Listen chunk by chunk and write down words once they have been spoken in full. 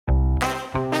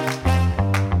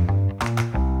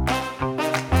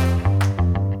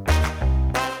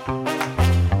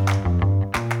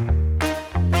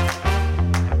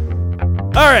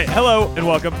right, hello and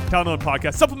welcome to Talent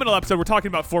Podcast supplemental episode. We're talking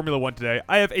about Formula One today.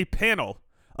 I have a panel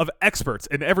of experts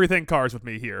in everything cars with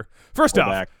me here. First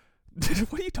off,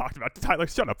 what are you talking about, Tyler?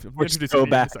 Shut up. I'm introducing you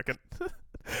in a second.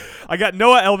 I got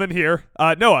Noah Elman here.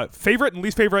 Noah, favorite and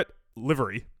least favorite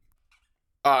livery?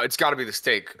 It's got to be the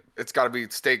steak. It's got to be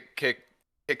steak kick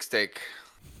steak.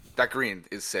 That green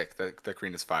is sick. That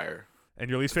green is fire. And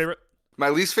your least favorite? My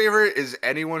least favorite is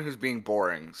anyone who's being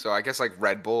boring. So I guess like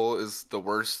Red Bull is the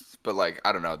worst, but like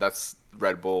I don't know. That's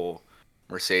Red Bull,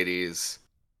 Mercedes.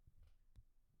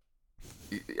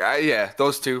 Yeah,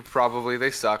 those two probably. They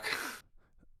suck.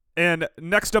 And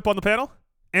next up on the panel,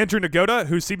 Andrew Nagoda,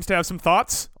 who seems to have some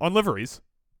thoughts on liveries.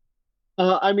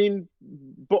 I mean,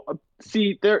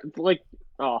 see, they're like,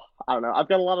 I don't know. I've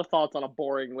got a lot of thoughts on a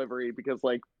boring livery because,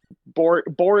 like,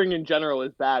 boring in general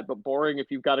is bad, but boring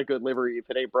if you've got a good livery. If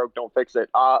it ain't broke, don't fix it.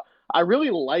 I really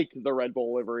like the Red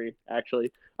Bull livery,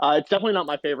 actually. It's definitely not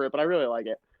my favorite, but I really like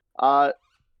it.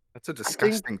 That's a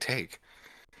disgusting take.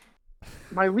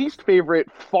 My least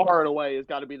favorite, far and away, has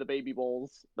got to be the Baby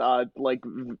Bulls. Like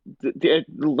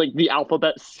the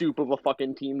alphabet soup of a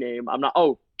fucking team name. I'm not.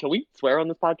 Oh, can we swear on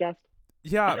this podcast?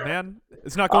 Yeah, man.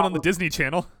 It's not going on the Disney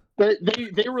Channel.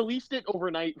 They released it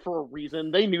overnight for a reason.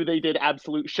 They knew they did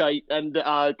absolute shite, and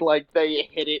like they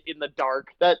hit it in the dark.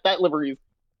 That livery is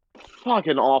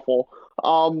fucking awful.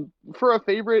 For a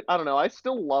favorite, I don't know. I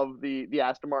still love the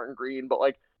Aston Martin green, but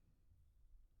like,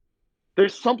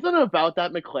 there's something about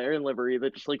that McLaren livery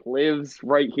that just like lives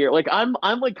right here. Like I'm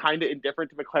like kind of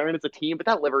indifferent to McLaren as a team, but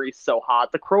that livery is so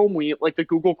hot. The chrome wheel, like the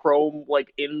Google Chrome,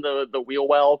 like in the wheel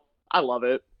well, I love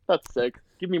it. That's sick.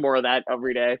 Give me more of that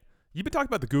every day. You've been talking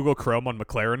about the Google Chrome on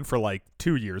McLaren for like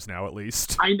 2 years now, at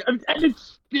least. And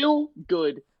it's still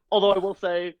good. Although I will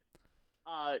say,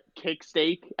 kick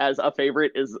steak as a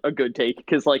favorite is a good take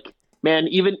because, like, man,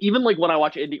 even like when I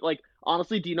watch Indy, like,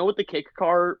 honestly, do you know what the kick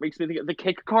car makes me think of? The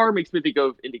kick car makes me think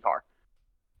of IndyCar.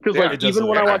 Because like even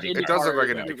when I watch IndyCar, it does look like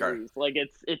an IndyCar. Like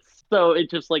it's so it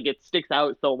just like it sticks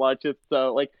out so much. It's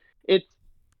so like it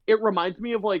reminds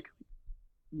me of like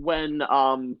when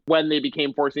they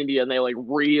became Force India and they like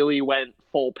really went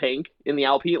full pink in the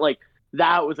Alpine, like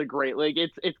that was a great, like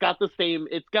it's got the same,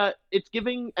 it's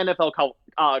giving NFL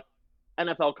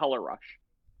color rush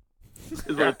is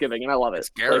what it's giving, and I love it. It's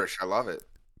garish. I love it.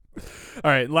 All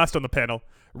right, last on the panel,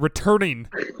 returning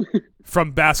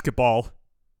from basketball,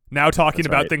 now talking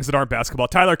about things that aren't basketball,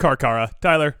 Tyler Karkara.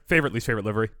 Tyler, least favorite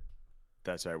livery?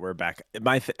 That's right. We're back.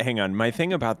 Hang on. My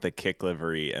thing about the kick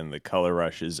livery and the color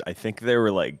rush is I think they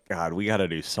were like, God, we got to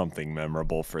do something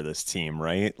memorable for this team,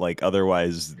 right? Like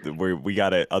otherwise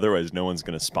otherwise no one's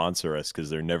going to sponsor us because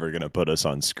they're never going to put us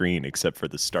on screen except for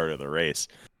the start of the race.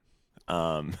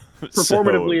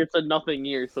 Performatively, it's a nothing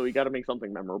year, so we got to make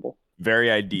something memorable. Very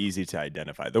easy to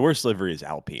identify. The worst livery is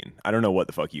Alpine. I don't know what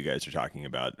the fuck you guys are talking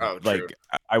about. Oh, like true.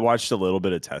 I watched a little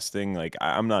bit of testing. Like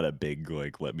I'm not a big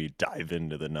like let me dive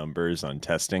into the numbers on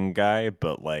testing guy,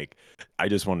 but like I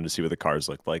just wanted to see what the cars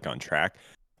look like on track.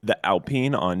 The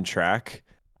Alpine on track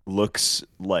looks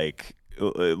like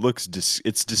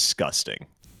it's disgusting.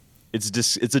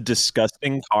 It's a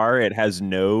disgusting car. It has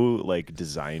no like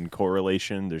design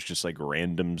correlation. There's just like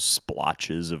random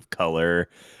splotches of color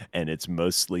and it's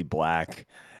mostly black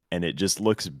and it just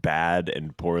looks bad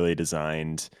and poorly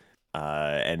designed.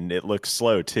 And it looks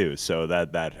slow too, so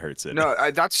that hurts it. No,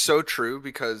 that's so true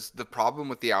because the problem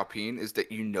with the Alpine is that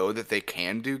you know that they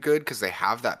can do good because they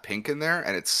have that pink in there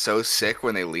and it's so sick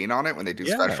when they lean on it when they do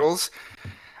specials,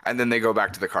 and then they go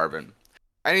back to the carbon.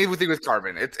 Anything with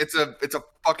carbon, it's a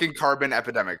fucking carbon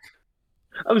epidemic.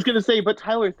 I was gonna say, but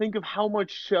Tyler, think of how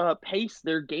much pace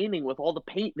they're gaining with all the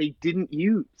paint they didn't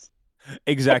use.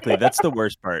 Exactly, that's the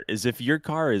worst part. Is if your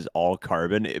car is all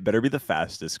carbon, it better be the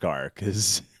fastest car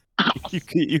because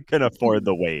you can afford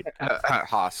the weight.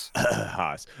 Haas.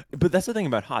 Haas. But that's the thing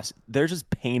about Haas. They're just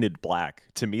painted black.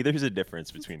 To me, there's a difference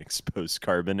between exposed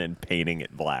carbon and painting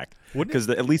it black because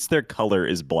at least their color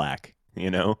is black. You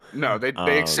know? No, they I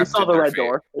accepted saw the their red fate.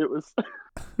 door. It was.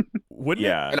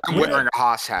 And I'm wearing a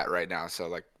Haas hat right now, so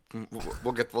like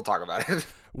we'll talk about it.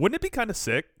 Wouldn't it be kind of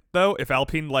sick though if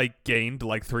Alpine like gained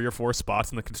like 3 or 4 spots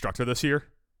in the constructor this year,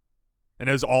 and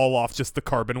it was all off just the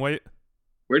carbon weight?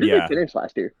 Where did they finish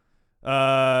last year?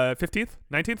 15th,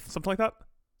 19th, something like that.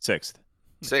 6th.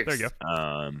 There you go.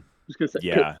 I was gonna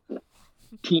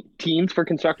say, teams for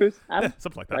constructors.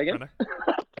 Something like that. Right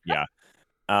Yeah.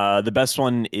 The best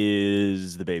one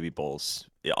is the Baby Bulls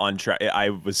on track.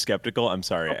 I was skeptical. I'm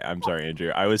sorry,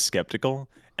 Andrew. I was skeptical,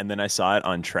 and then I saw it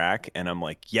on track, and I'm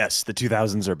like, yes, the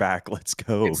 2000s are back. Let's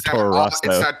go, Toro Rosso.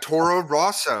 It's that Toro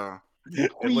Rosso.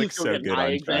 It looks so good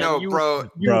on track. No, bro.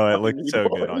 Bro, it looks so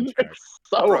good on track.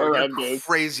 So Bro, horrendous. you're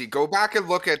crazy. Go back and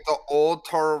look at the old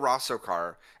Toro Rosso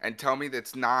car and tell me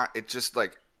that's not. It's just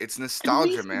like it's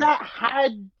nostalgia, at least man. That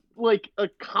had like a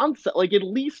concept. Like at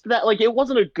least that like it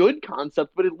wasn't a good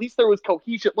concept, but at least there was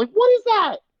cohesion. Like what is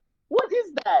that? What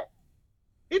is that?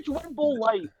 It's Red Bull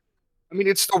Light. I mean,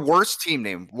 it's the worst team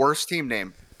name,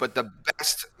 but the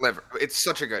best liver. It's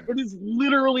such a good. It is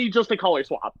literally just a color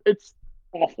swap. It's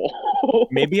awful.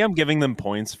 Maybe I'm giving them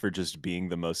points for just being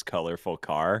the most colorful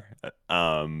car.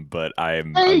 But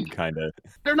I'm kind of.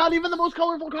 They're not even the most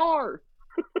colorful car.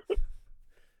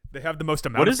 They have the most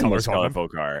amount What of is the colors most on them.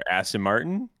 colorful car? Aston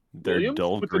Martin? They're Williams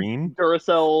dull with green. The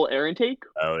Duracell air intake.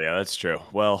 Oh yeah, that's true.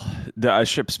 Well,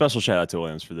 special shout out to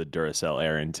Williams for the Duracell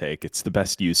air intake. It's the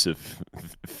best use of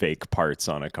fake parts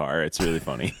on a car. It's really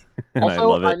funny, and Also, I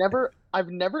love it. I've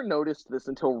never noticed this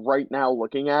until right now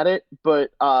looking at it,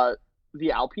 but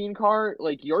the Alpine car,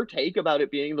 like your take about it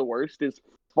being the worst is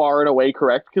far and away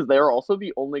correct because they are also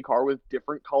the only car with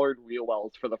different colored wheel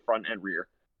wells for the front and rear.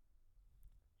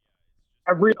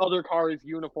 Every other car is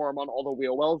uniform on all the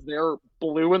wheel wells. They're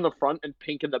blue in the front and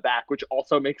pink in the back, which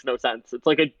also makes no sense. It's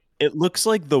like It looks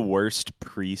like the worst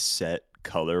preset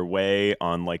colorway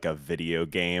on like a video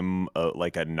game,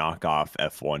 like a knockoff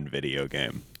F1 video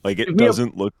game. Like it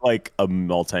doesn't look like a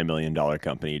multi-million-dollar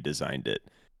company designed it.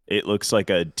 It looks like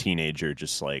a teenager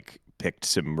just like picked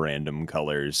some random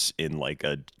colors in like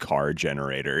a car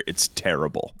generator. It's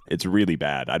terrible. It's really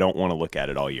bad. I don't want to look at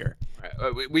it all year.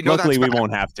 We know Luckily, that's we bad.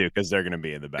 won't have to because they're going to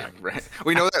be in the back. Right.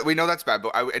 We know that's bad,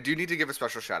 but I do need to give a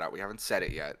special shout out. We haven't said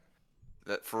it yet.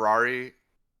 That Ferrari,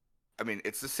 I mean,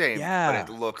 it's the same, but it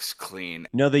looks clean.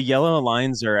 No, the yellow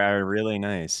lines are really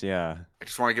nice. Yeah. I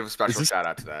just want to give a special shout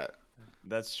out to that.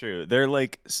 That's true.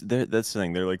 That's the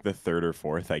thing. They're like the third or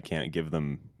fourth. I can't give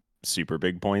them super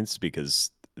big points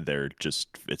because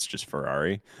it's just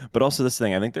Ferrari. But also this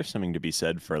thing, I think there's something to be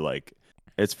said for like,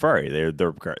 it's Ferrari. They're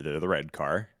the red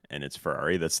car, and it's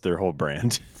Ferrari. That's their whole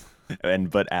brand.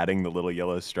 But adding the little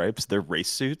yellow stripes, their race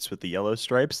suits with the yellow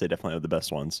stripes, they definitely have the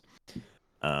best ones.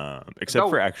 Except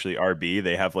for actually RB,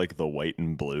 they have like the white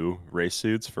and blue race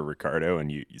suits for Ricardo and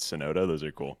Tsunoda. Those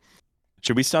are cool.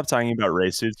 Should we stop talking about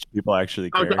race suits? People actually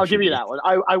care. I'll give you that one.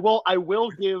 I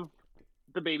will give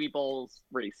the Baby Bulls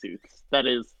race suits. That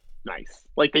is nice.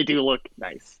 Like they do look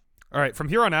nice. All right, from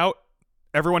here on out,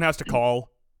 everyone has to call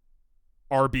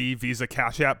RB Visa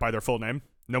Cash App by their full name.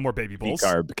 No more Baby Bulls.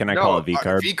 V-carb. Can I call it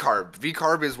V-carb? V-carb.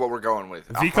 V-carb is what we're going with.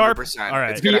 V-carb? 100%. All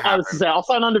right. I'll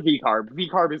sign on to V-carb.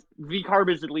 V-carb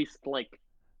is at least like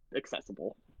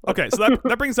accessible. Okay, so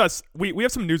that brings us. We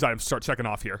have some news items to start checking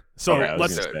off here. So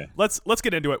let's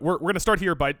get into it. We're gonna start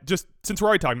here by just since we're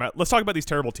already talking about. Let's talk about these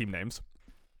terrible team names.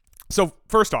 So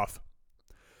first off,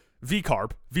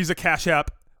 V-carb, Visa Cash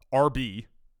App, RB.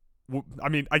 I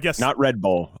mean, I guess not Red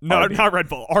Bull. No, RB. not Red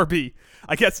Bull. RB.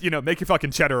 I guess make your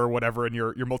fucking cheddar or whatever in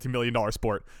your multi-million-dollar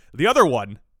sport. The other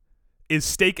one is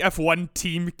Stake F1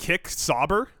 Team Kick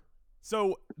Sauber.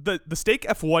 So the Stake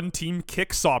F1 Team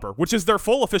Kick Sauber, which is their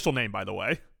full official name, by the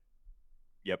way.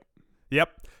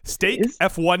 Yep. Stake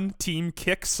F1 Team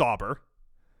Kick Sauber.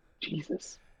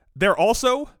 Jesus. They're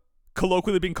also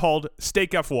colloquially being called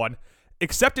Stake F1,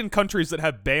 except in countries that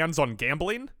have bans on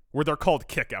gambling, where they're called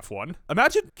Kick F1.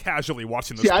 Imagine casually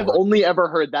watching this. I've only ever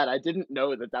heard that. I didn't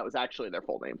know that was actually their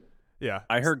full name. Yeah.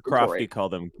 I heard Crofty call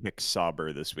them Kick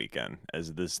Sauber this weekend,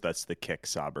 that's the Kick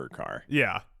Sauber car.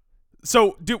 Yeah.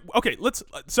 So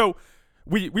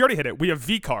we already hit it. We have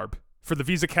V-carb for the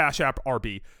Visa Cash App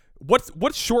RB.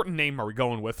 What shortened name are we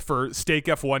going with for Stake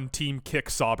F1 Team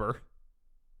Kick Sauber?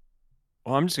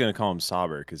 Well, I'm just gonna call them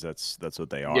Sauber because that's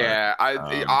what they are. Yeah,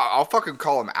 I'll fucking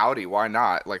call them Audi. Why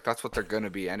not? Like that's what they're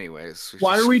gonna be anyways.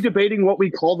 Why are we debating what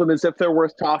we call them as if they're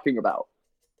worth talking about?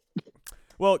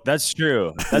 Well, that's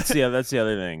true. That's the other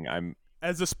thing.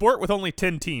 As a sport with only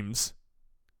 10 teams,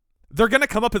 they're gonna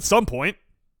come up at some point.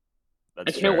 I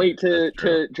can't wait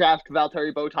to draft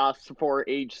Valtteri Bottas for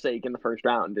age sake in the first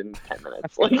round in 10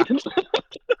 minutes.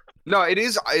 No, it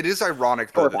is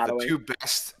ironic though that the two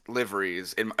best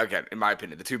liveries, in my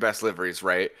opinion, the two best liveries,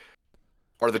 right,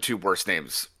 are the two worst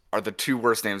names. Are the two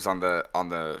worst names on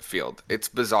the field. It's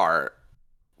bizarre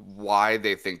why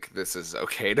they think this is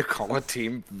okay to call a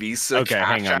team Visa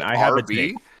Cash App I have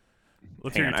RB. I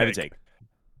have a take.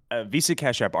 Visa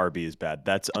Cash App RB is bad.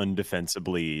 That's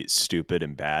undefensibly stupid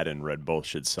and bad, and Red Bull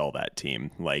should sell that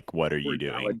team. Like, what are you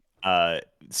doing?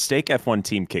 Stake F1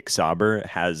 Team Kick Sauber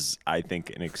has, I think,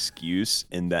 an excuse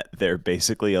in that they're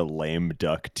basically a lame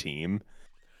duck team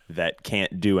that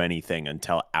can't do anything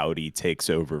until Audi takes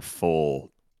over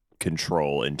full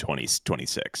control in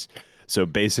 2026. So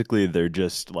basically, they're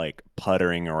just like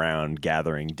puttering around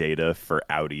gathering data for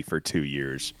Audi for 2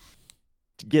 years.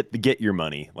 Get your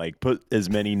money. Like, put as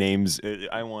many names.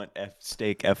 I want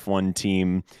Stake F1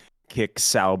 team, Kick,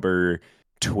 Sauber,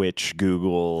 Twitch,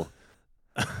 Google.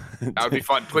 That would be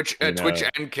fun. Twitch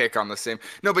and Kick on the same.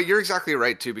 No, but you're exactly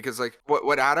right too, because like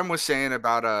what Adam was saying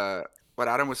about the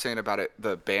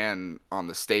ban on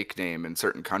the Stake name in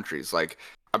certain countries. Like,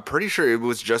 I'm pretty sure it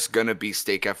was just gonna be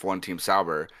Stake F1 Team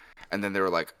Sauber, and then they were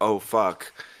like, oh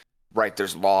fuck. Right,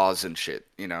 there's laws and shit,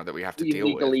 that we have to deal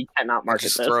with. Legally cannot market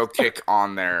just this. throw Kick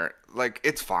on there. Like,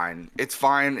 it's fine. It's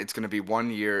fine. It's going to be 1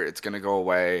 year. It's going to go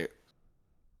away.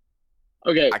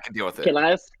 Okay. I can deal with it. Can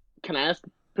I ask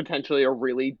potentially a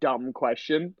really dumb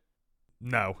question?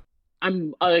 No.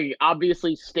 I'm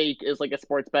obviously Stake is like a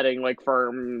sports betting like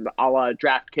firm, a la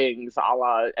DraftKings, a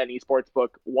la any sports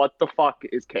book. What the fuck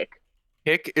is Kick?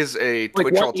 Kick is a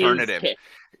Twitch alternative.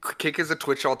 Kick is a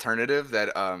Twitch alternative that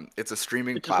it's a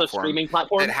streaming platform. Just a streaming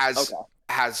platform that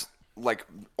has like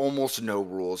almost no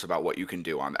rules about what you can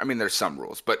do on. I mean, there's some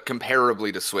rules, but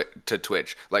comparably to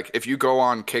Twitch, like if you go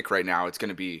on Kick right now, it's going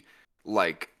to be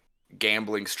like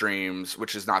gambling streams,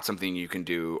 which is not something you can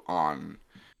do on.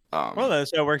 Well,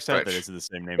 so it works out that it's the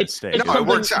same name as Stake. No, it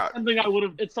works out.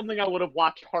 It's something I would have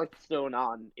watched Hearthstone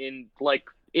on in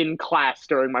class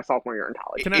during my sophomore year in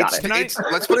college.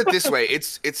 Let's put it this way: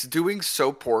 it's doing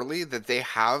so poorly that they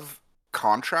have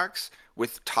contracts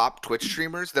with top Twitch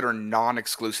streamers that are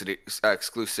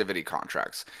exclusivity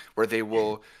contracts, where they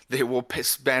will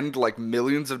spend like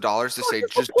millions of dollars to say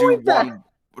just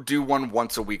do one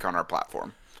once a week on our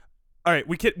platform. All right,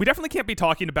 we definitely can't be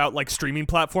talking about like streaming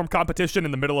platform competition in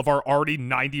the middle of our already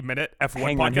 90-minute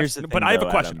F1 podcast. But I have a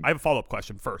question. Adam. I have a follow-up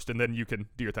question first, and then you can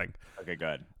do your thing. Okay, go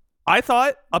ahead. I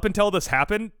thought up until this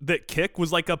happened that Kick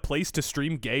was like a place to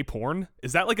stream gay porn.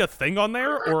 Is that like a thing on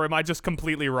there, or am I just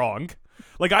completely wrong?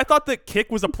 Like, I thought that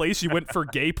Kick was a place you went for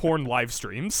gay porn live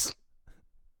streams.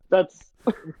 That's...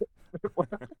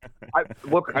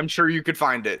 Look, I'm sure you could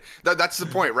find it. That's the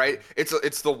point, right?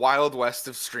 It's the Wild West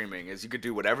of streaming, is you could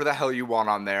do whatever the hell you want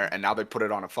on there, and now they put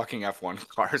it on a fucking F1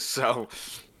 car. So,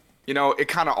 it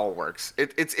kind of all works.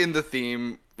 It's in the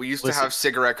theme. We used to have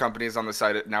cigarette companies on the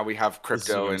site. Now we have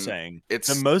crypto. And it's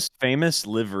the most famous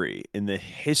livery in the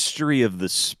history of the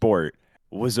sport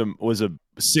was a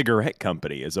cigarette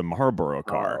company, as a Marlboro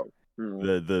car.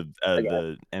 The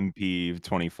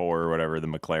MP24 or whatever, the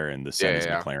McLaren, the Sens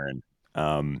McLaren.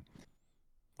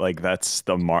 Like that's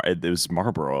it was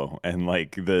Marlboro, and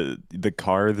like the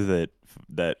car that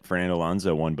Fernando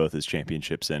Alonso won both his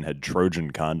championships in had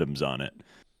Trojan condoms on it.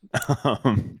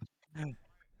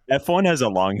 F1 has a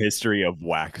long history of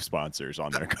whack sponsors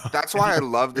on their car. That's why I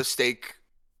love the Stake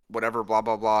whatever blah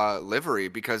blah blah livery,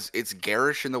 because it's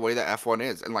garish in the way that F1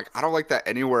 is, and like I don't like that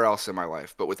anywhere else in my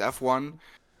life, but with F1,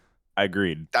 I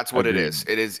agreed. That's what it is.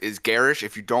 It is garish.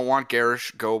 If you don't want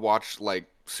garish, go watch like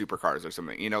Supercars or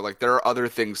something. Like there are other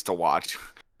things to watch.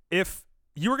 If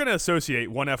you were going to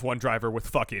associate one F1 driver with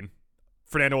fucking,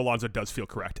 Fernando Alonso does feel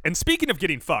correct. And speaking of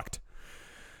getting fucked,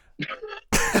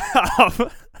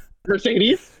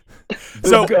 Mercedes.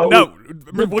 So no,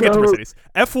 we'll get to Mercedes.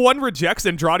 F1 rejects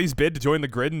Andrade's bid to join the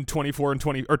grid in 24 and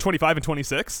 20 or 25 and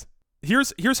 26.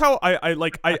 Here's how I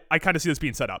kind of see this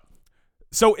being set up.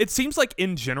 So it seems like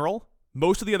in general,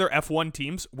 most of the other F1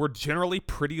 teams were generally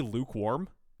pretty lukewarm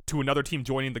to another team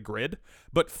joining the grid,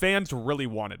 but fans really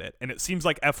wanted it. And it seems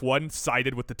like F1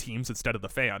 sided with the teams instead of the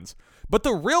fans. But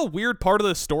the real weird part of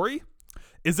this story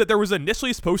is that there was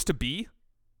initially supposed to be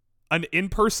an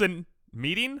in-person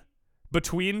meeting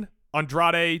between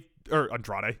Andrade is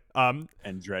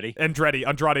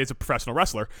a professional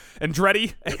wrestler.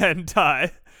 Andretti and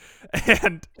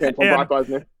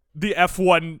the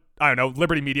F1, I don't know,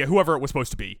 Liberty Media, whoever it was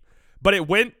supposed to be. But it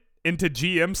went into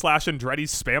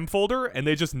GM/Andretti's spam folder, and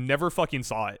they just never fucking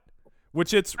saw it.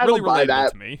 Which it's really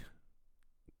relatable to me.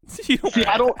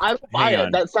 I don't buy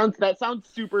it. That sounds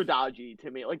super dodgy to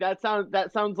me. Like that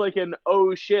sounds like an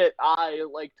oh shit, I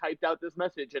like typed out this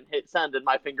message and hit send and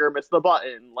my finger missed the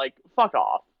button. Like fuck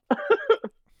off.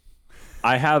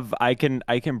 I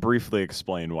can briefly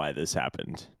explain why this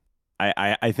happened.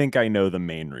 I think I know the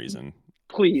main reason.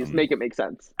 Please make it make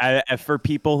sense. For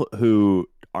people who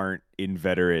aren't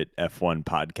inveterate F1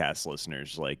 podcast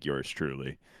listeners like yours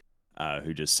truly,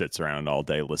 who just sits around all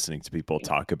day listening to people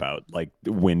talk about like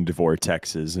wind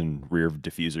vortexes and rear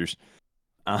diffusers.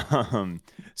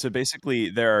 So basically,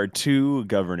 there are two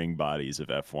governing bodies of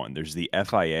F1. There's the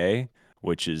FIA,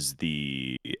 which is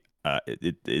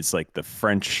it's like the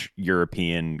French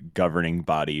European governing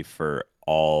body for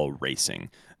all racing.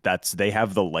 they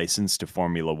have the license to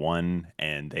Formula One,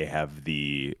 and they have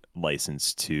the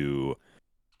license to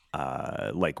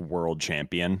like world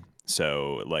champion.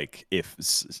 So like if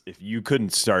you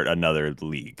couldn't start another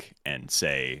league and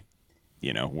say,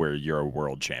 where you're a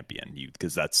world champion,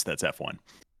 because that's F1.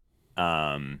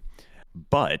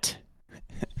 But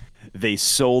they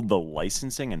sold the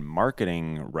licensing and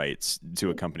marketing rights to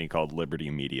a company called Liberty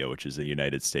Media, which is a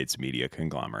United States media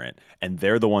conglomerate, and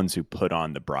they're the ones who put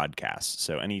on the broadcasts.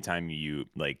 So anytime you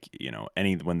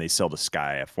when they sell the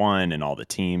Sky F1 and all the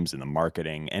teams and the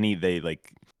marketing,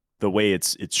 the way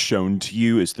it's shown to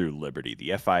you is through Liberty.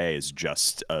 The FIA is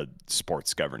just a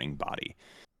sports governing body.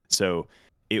 So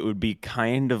it would be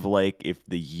kind of like if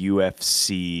the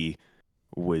UFC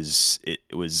was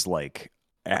like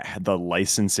the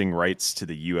licensing rights to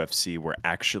the UFC were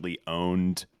actually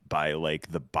owned by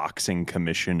like the Boxing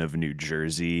Commission of New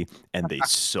Jersey, and they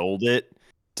sold it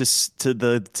to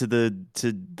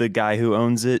the guy who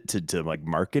owns it to like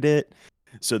market it.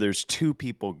 So there's two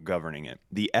people governing it.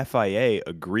 The FIA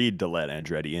agreed to let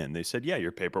Andretti in. They said, yeah,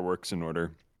 your paperwork's in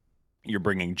order. You're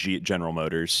bringing General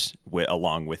Motors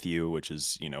along with you, which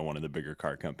is, one of the bigger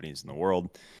car companies in the world.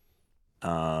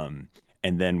 And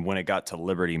then when it got to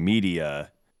Liberty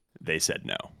Media, they said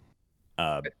no.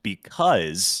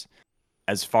 Because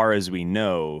as far as we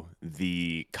know,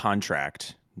 the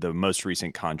most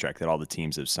recent contract that all the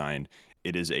teams have signed,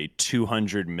 it is a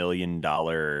 $200 million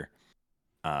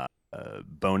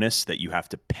bonus that you have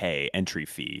to pay, entry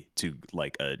fee, to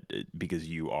because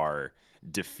you are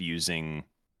diffusing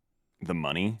the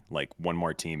money. Like one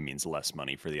more team means less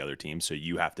money for the other team, so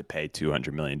you have to pay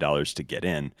 $200 million to get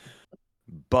in.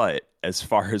 But as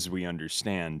far as we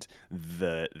understand,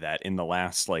 that in the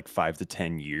last 5 to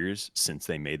 10 years since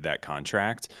they made that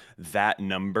contract, that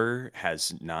number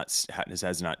has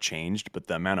not changed, but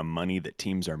the amount of money that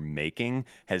teams are making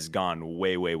has gone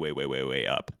way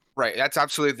up. Right. That's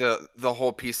absolutely the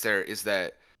whole piece there, is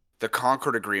that the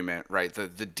Concord Agreement, right, the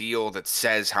deal that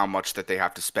says how much that they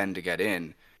have to spend to get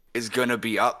in, is going to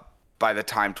be up by the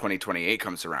time 2028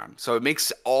 comes around. So it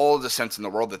makes all the sense in the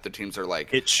world that the teams are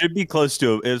like, it should be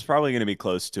it's probably going to be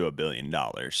close to $1 billion to buy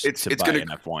an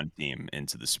F1 team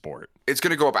into the sport. It's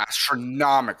going to go up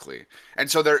astronomically.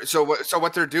 And so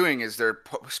what they're doing is they're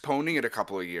postponing it a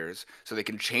couple of years so they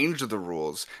can change the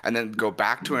rules and then go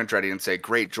back to Andretti and say,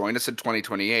 great, join us in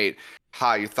 2028.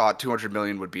 Hi, you thought 200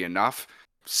 million would be enough?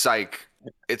 Psych.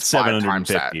 It's 5 times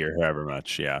that. Or however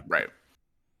much. Yeah. Right.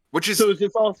 So is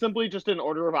this all simply just an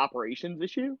order of operations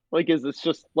issue? Like, is this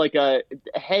just like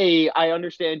hey, I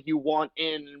understand you want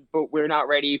in, but we're not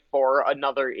ready for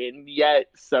another in yet.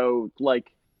 So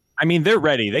I mean, they're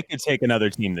ready. They could take another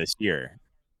team this year.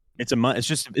 It's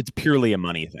purely a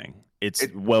money thing.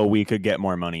 We could get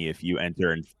more money if you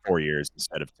enter in 4 years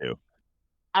instead of 2.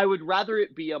 I would rather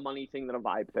it be a money thing than a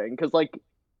vibe thing, because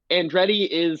Andretti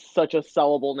is such a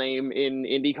sellable name in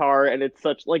IndyCar, and it's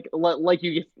such like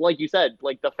you said,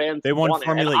 the fans they want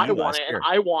Formula it, and I want it, and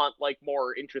I want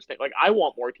more interesting. I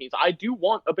want more teams. I do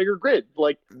want a bigger grid.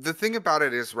 The thing about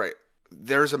it is, right,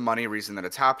 there's a money reason that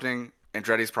it's happening.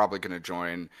 Andretti's probably going to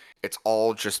join. It's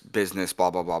all just business, blah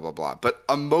blah blah blah blah. But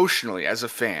emotionally, as a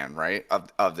fan, right,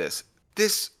 of this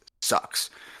sucks,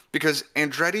 because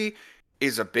Andretti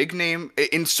is a big name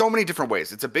in so many different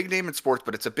ways. It's a big name in sports,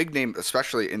 but it's a big name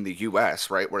especially in the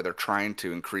US, right, where they're trying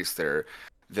to increase their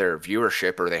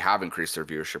viewership, or they have increased their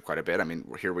viewership quite a bit. I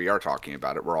mean, here we are talking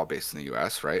about it. We're all based in the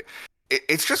US, right?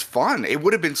 It's just fun. It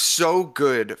would have been so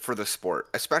good for the sport,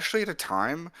 especially at a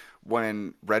time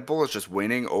when Red Bull is just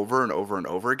winning over and over and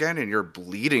over again, and you're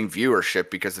bleeding viewership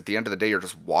because at the end of the day, you're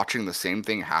just watching the same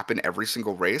thing happen every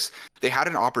single race. They had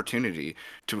an opportunity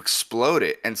to explode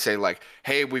it and say,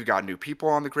 hey, we've got new people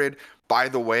on the grid. By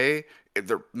the way,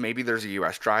 maybe there's a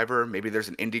US driver, maybe there's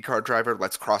an IndyCar driver.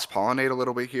 Let's cross-pollinate a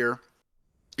little bit here.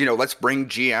 Let's bring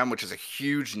GM, which is a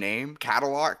huge name.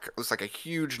 Cadillac was a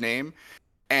huge name.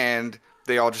 And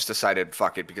they all just decided,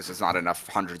 fuck it, because it's not enough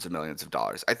hundreds of millions of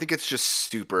dollars. I think it's just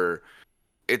super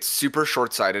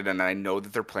short-sighted, and I know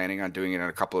that they're planning on doing it in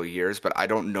a couple of years, but I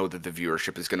don't know that the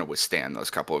viewership is going to withstand those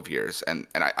couple of years. And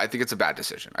I think it's a bad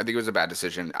decision. I think it was a bad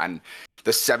decision. And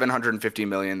the $750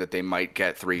 million that they might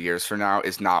get 3 years from now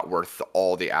is not worth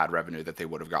all the ad revenue that they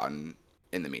would have gotten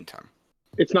in the meantime.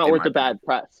 It's not worth the bad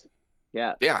press.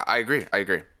 Yeah. Yeah, I agree.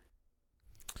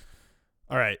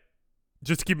 All right.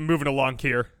 Just to keep moving along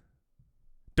here,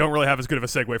 don't really have as good of a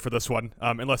segue for this one.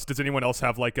 Unless, does anyone else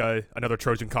have another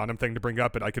Trojan condom thing to bring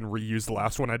up, and I can reuse the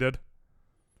last one I did?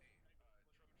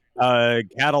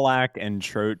 Cadillac and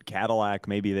Cadillac,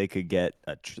 maybe they could get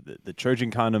the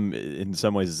Trojan condom. In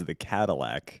some ways, is the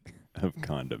Cadillac of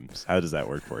condoms. How does that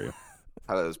work for you?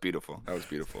 Oh, that was beautiful. That was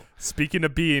beautiful. Speaking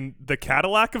of being the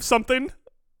Cadillac of something,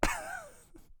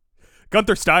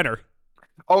 Gunther Steiner.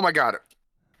 Oh my God.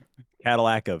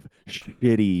 Cadillac of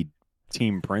shitty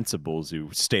team principals who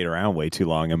stayed around way too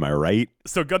long. Am I right?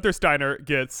 So Gunther Steiner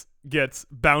gets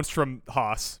bounced from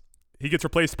Haas. He gets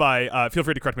replaced by, feel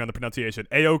free to correct me on the pronunciation,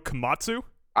 Ayo Komatsu?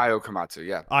 Ayo Komatsu,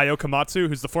 yeah. Ayo Komatsu,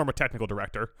 who's the former technical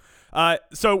director.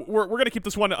 So we're going to keep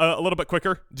this one a little bit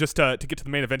quicker, just to get to the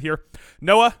main event here.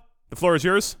 Noah, the floor is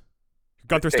yours.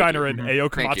 Gunther Steiner and Ayo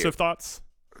Komatsu thoughts?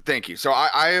 Thank you. So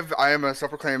I am a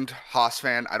self-proclaimed Haas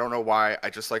fan. I don't know why. I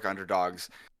just like underdogs.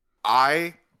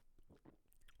 I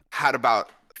had about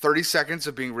 30 seconds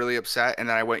of being really upset, and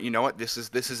then I went, you know what? This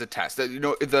is a test. You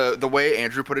know, the way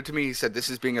Andrew put it to me, he said, this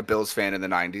is being a Bills fan in the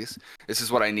 90s. This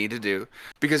is what I need to do,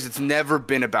 because it's never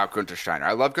been about Gunther Steiner.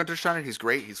 I love Gunther Steiner. He's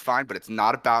great. He's fine, but it's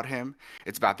not about him.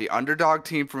 It's about the underdog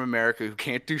team from America who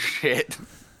can't do shit,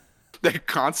 that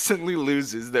constantly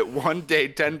loses, that one day,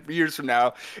 10 years from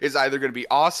now, is either going to be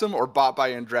awesome or bought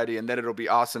by Andretti, and then it'll be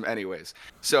awesome anyways.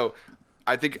 So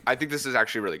I think this is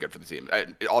actually really good for the team.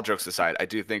 All jokes aside, I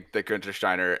do think that Gunther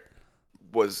Steiner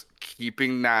was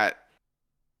keeping that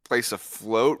place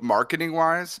afloat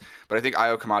marketing-wise, but I think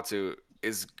Ayo Komatsu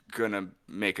is going to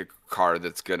make a car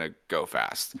that's going to go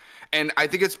fast. And I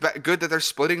think it's good that they're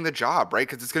splitting the job, right?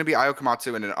 Because it's going to be Ayo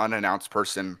Komatsu and an unannounced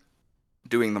person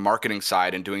doing the marketing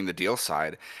side and doing the deal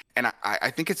side. And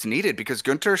I think it's needed, because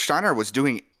Gunther Steiner was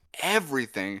doing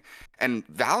everything and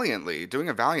valiantly, doing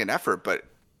a valiant effort, but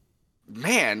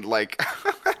man, like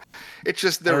it's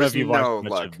just there was no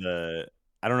luck.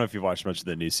 I don't know if you've watched much of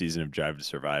the new season of Drive to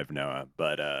Survive, Noah,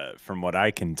 but from what I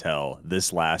can tell,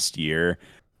 this last year,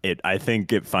 I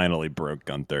think it finally broke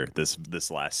Gunther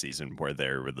this last season, where they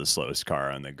were the slowest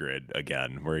car on the grid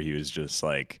again, where he was just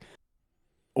like,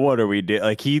 what are we doing?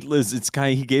 Like they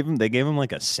gave him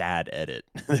like a sad edit.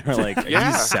 They're like,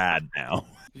 he's sad now.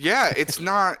 Yeah, it's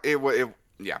not it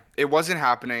wasn't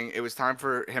happening. It was time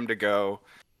for him to go.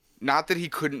 Not that he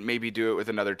couldn't maybe do it with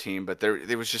another team, but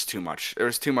there was just too much. There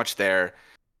was too much there.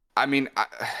 I mean,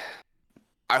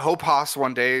 I hope Haas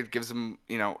one day gives them,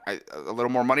 a little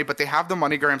more money, but they have the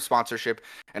MoneyGram sponsorship,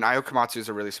 and Ayo Komatsu is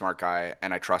a really smart guy,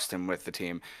 and I trust him with the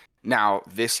team. Now,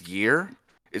 this year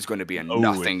is going to be a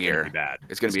nothing year.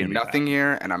 It's going to be a nothing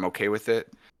year, and I'm okay with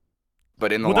it.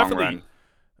 But in the long run,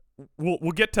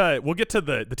 we'll get to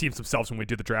the teams themselves when we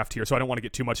do the draft here, so I don't want to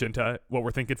get too much into what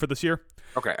we're thinking for this year.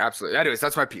 Okay, absolutely. Anyways,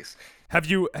 that's my piece. Have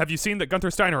you seen that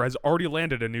Gunther Steiner has already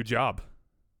landed a new job?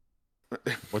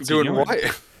 What's he doing?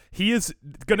 What? He is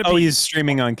going to be... Oh, he's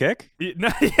streaming on Kick?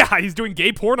 Yeah, he's doing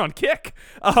gay porn on Kick.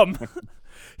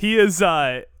 He is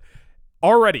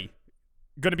already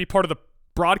going to be part of the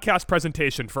broadcast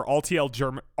presentation for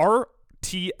RTL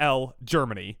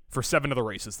Germany for 7 of the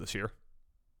races this year.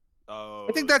 Oh,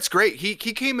 I think that's great. He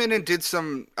came in and did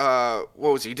some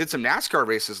he did some NASCAR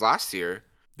races last year.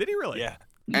 Did he really? Yeah.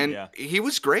 And he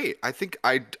was great. I think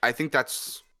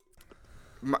that's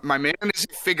my man is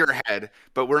a figurehead,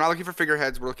 but we're not looking for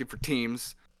figureheads. We're looking for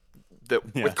teams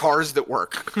with cars that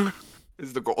work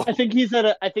is the goal. I think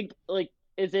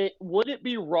would it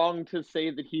be wrong to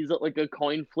say that he's at like a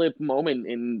coin flip moment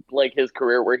in like his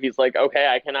career where he's like, okay,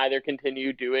 I can either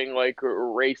continue doing like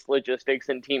race logistics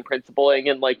and team principling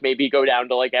and like maybe go down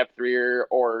to like F3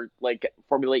 or like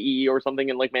Formula E or something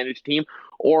and like manage team,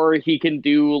 or he can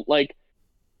do like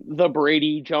the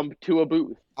Brady jump to a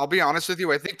booth. I'll be honest with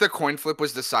you. I think the coin flip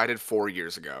was decided 4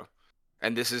 years ago.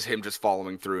 And this is him just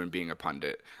following through and being a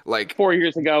pundit. Like 4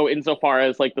 years ago, insofar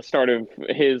as like the start of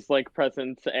his like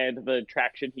presence and the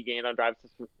traction he gained on Drive to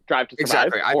Survive.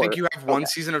 Exactly. I think you have one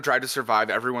season of Drive to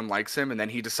Survive, everyone likes him, and then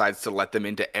he decides to let them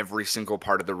into every single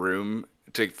part of the room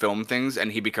to film things,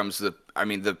 and he becomes the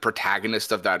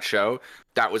protagonist of that show.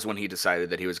 That was when he decided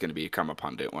that he was going to become a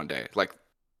pundit one day. Like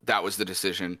that was the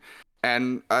decision,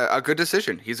 and a good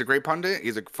decision. He's a great pundit.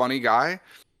 He's a funny guy.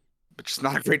 But just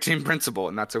not a great team principal,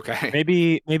 and that's okay.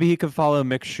 Maybe he could follow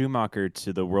Mick Schumacher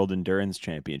to the World Endurance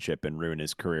Championship and ruin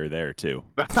his career there too.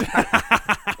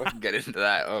 Let's get into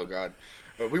that. Oh God,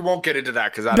 but we won't get into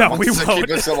that because I don't want to keep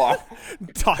us along.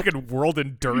 Talking World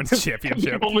Endurance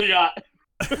Championship. Only got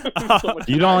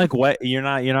you don't like WEC? You're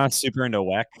not super into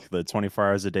WEC, the 24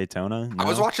 Hours of Daytona? No? I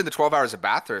was watching the 12 Hours of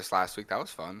Bathurst last week. That was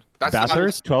fun.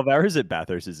 Bathurst? 12 hours at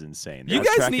Bathurst is insane. You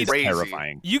guys need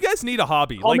terrifying. You guys need a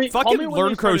hobby. Fucking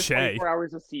learn crochet. 24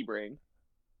 hours of Sebring.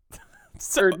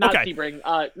 Or not Sebring.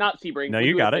 Not Sebring. No,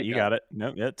 you got it. You got it.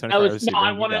 No, yeah, 24 hours of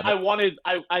Sebring. I wanted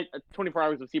 24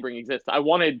 hours of Sebring exists. I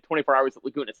wanted 24 hours at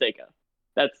Laguna Seca.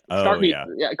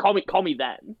 Call me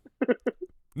then.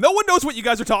 No one knows what you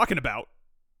guys are talking about.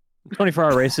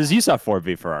 24-hour races. You saw Ford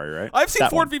v Ferrari, right? I've seen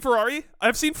Ford v Ferrari.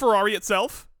 I've seen Ferrari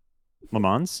itself. Le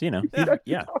Mans, you know.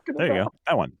 Yeah. There you go.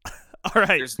 That one. All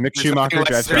right. Mick Schumacher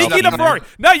drives. Speaking of Ferrari,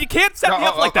 no, you can't set me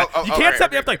up like that. You can't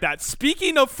set me up like that.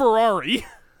 Speaking of Ferrari,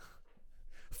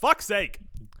 fuck's sake,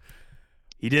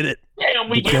 he did it. Damn,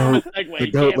 we gave him a segue.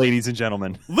 The GOAT, ladies and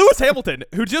gentlemen. Lewis Hamilton,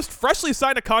 who just freshly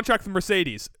signed a contract with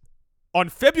Mercedes, on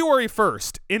February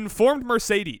 1st, informed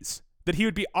Mercedes that he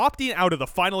would be opting out of the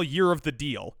final year of the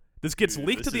deal. This gets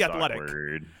leaked to The Athletic.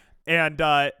 Awkward. And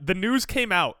the news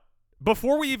came out.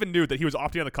 Before we even knew that he was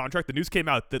opting out of the contract, the news came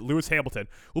out that Lewis Hamilton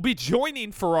will be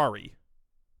joining Ferrari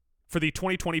for the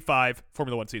 2025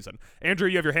 Formula One season. Andrew,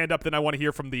 you have your hand up. Then I want to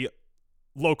hear from the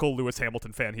local Lewis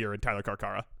Hamilton fan here in Tyler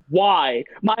Carcara. Why?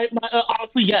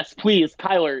 Honestly, yes, please,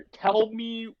 Tyler, tell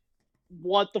me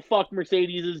what the fuck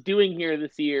Mercedes is doing here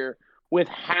this year with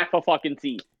half a fucking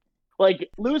seat. Like,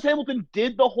 Lewis Hamilton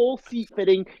did the whole seat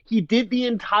fitting. He did the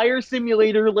entire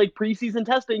simulator, like, preseason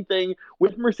testing thing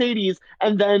with Mercedes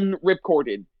and then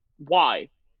ripcorded. Why?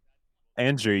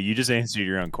 Andrew, you just answered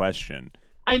your own question.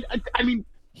 I mean...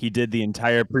 He did the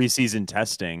entire preseason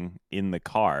testing in the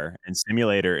car and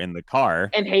simulator in the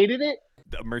car. And hated it?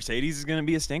 Mercedes is going to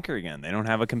be a stinker again. They don't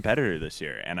have a competitor this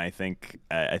year. And I think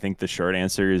the short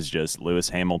answer is just Lewis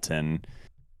Hamilton...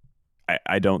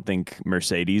 I don't think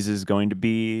Mercedes is going to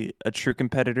be a true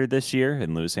competitor this year,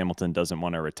 and Lewis Hamilton doesn't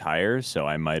want to retire, so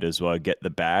I might as well get the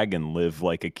bag and live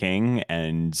like a king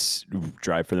and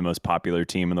drive for the most popular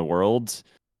team in the world.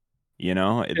 You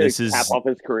know, this is cap off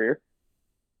his career.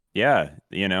 Yeah,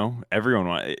 you know, everyone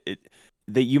wants it.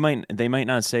 They might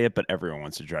not say it, but everyone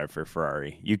wants to drive for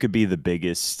Ferrari. You could be the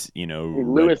biggest, you know,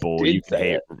 Lewis Red Bull. did You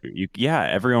say yeah,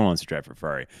 everyone wants to drive for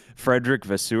Ferrari. Frederick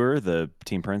Vasseur, the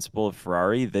team principal of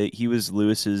Ferrari, he was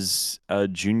Lewis's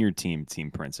junior team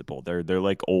principal. They're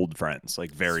like old friends,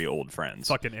 like very old friends.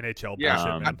 Fucking NHL Yeah,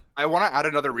 bullshit, man. I want to add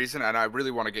another reason, and I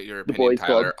really want to get your opinion,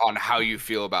 Tyler, on how you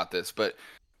feel about this. But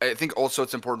I think also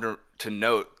it's important to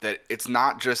note that it's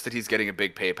not just that he's getting a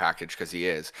big pay package, because he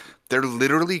is. They're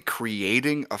literally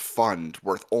creating a fund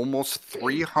worth almost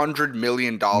 $300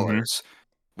 million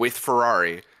with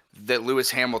Ferrari that Lewis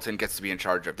Hamilton gets to be in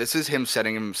charge of. This is him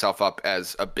setting himself up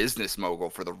as a business mogul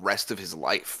for the rest of his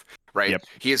life, right? Yep.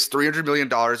 He has $300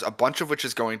 million, a bunch of which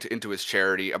is going into his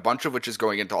charity, a bunch of which is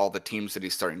going into all the teams that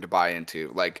he's starting to buy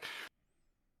into. Like,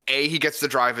 he gets to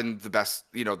drive in the best,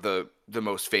 you know, the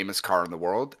most famous car in the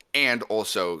world, and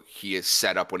also he is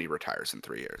set up when he retires in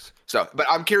 3 years. So, but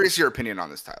I'm curious your opinion on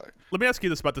this, Tyler. Let me ask you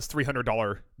this about this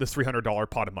 $300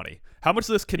 pot of money. How much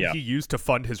of this can he use to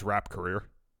fund his rap career?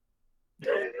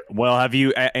 Well, have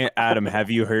you, Adam?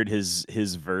 Have you heard his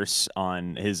verse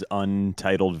on his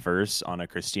untitled verse on a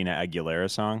Christina Aguilera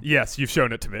song? Yes, you've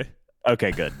shown it to me.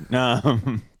 Okay, good.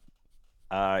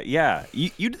 Yeah,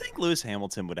 you'd think Lewis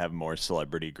Hamilton would have more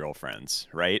celebrity girlfriends,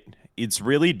 right? It was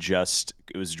really just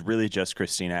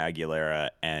Christina Aguilera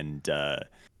and the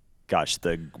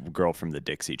girl from the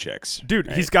Dixie Chicks. Dude,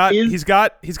 right? he's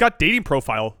got dating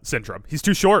profile syndrome. He's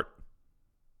too short.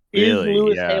 Really? Is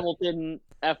Lewis Hamilton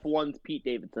F1's Pete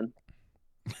Davidson?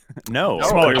 No,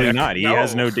 clearly not. He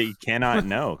has no. He cannot.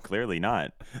 No, clearly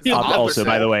not. Also,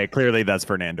 by the way, clearly that's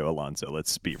Fernando Alonso.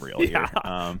 Let's be real here.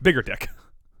 Bigger dick.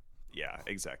 Yeah,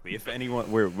 exactly. If anyone,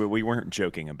 we weren't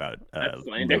joking about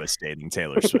Lewis dating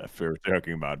Taylor Swift. We were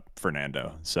joking about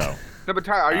Fernando. So no, but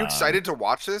Ty, are you excited to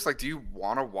watch this? Like, do you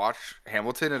want to watch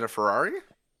Hamilton in a Ferrari?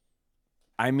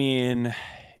 I mean,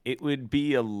 it would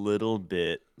be a little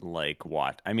bit like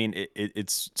what? I mean,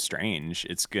 it's strange.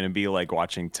 It's gonna be like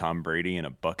watching Tom Brady in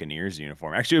a Buccaneers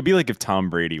uniform. Actually, it would be like if Tom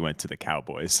Brady went to the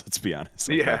Cowboys. Let's be honest.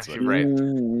 Like, yeah, right.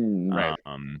 Right.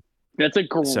 That's a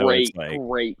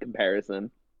great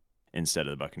comparison. Instead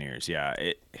of the Buccaneers. Yeah.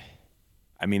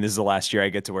 I mean, this is the last year I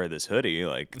get to wear this hoodie,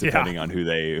 like depending on who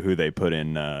they put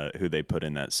in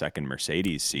that second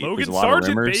Mercedes seat. Logan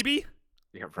Sargent, baby.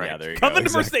 Yeah, right. Yeah, there you Coming go.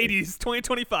 to Mercedes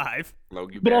 2025.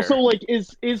 But also, like,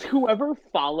 is whoever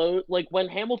followed, like, when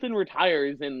Hamilton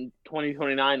retires in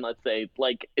 2029, let's say,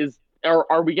 like,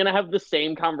 are we gonna have the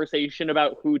same conversation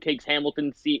about who takes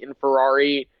Hamilton's seat in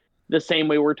Ferrari the same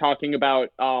way we're talking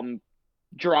about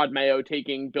Gerard Mayo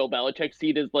taking Bill Belichick's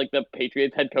seat as, like, the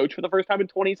Patriots head coach for the first time in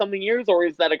 20-something years? Or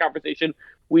is that a conversation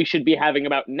we should be having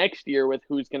about next year with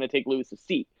who's going to take Lewis's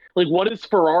seat? Like, what is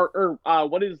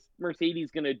what is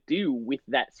Mercedes going to do with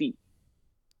that seat?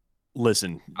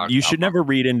 Listen, you should never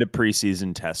read into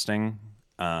preseason testing.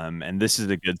 And this is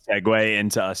a good segue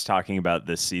into us talking about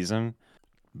this season.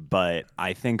 But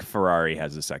I think Ferrari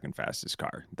has the second fastest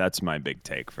car. That's my big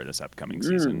take for this upcoming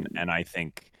season. And I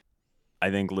think I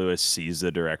think Lewis sees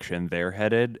the direction they're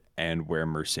headed and where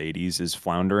Mercedes is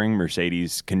floundering.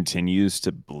 Mercedes continues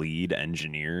to bleed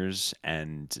engineers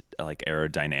and like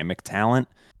aerodynamic talent.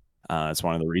 It's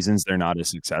one of the reasons they're not as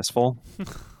successful.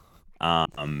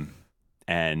 And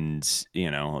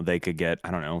they could get,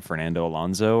 I don't know, Fernando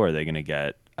Alonso. Or are they going to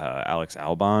get Alex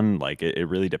Albon? Like it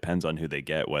really depends on who they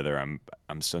get. Whether I'm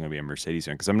still going to be a Mercedes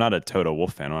fan, because I'm not a Toto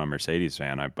Wolff fan. I'm a Mercedes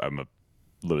fan. I'm a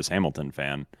Lewis Hamilton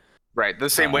fan. Right, the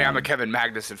same way I'm a Kevin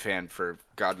Magnussen fan for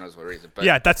God knows what reason. But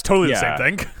yeah, that's totally the same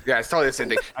thing. Yeah, it's totally the same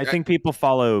thing. I think people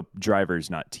follow drivers,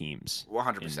 not teams.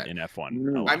 100%. In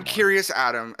F1. I'm curious,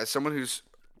 Adam, as someone who's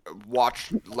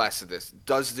watched less of this,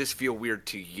 does this feel weird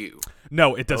to you?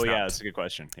 No, it does not. Yeah, that's a good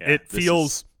question. Yeah, it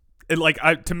feels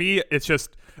to me, it's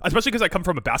just, especially because I come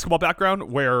from a basketball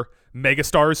background where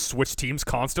megastars switch teams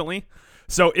constantly.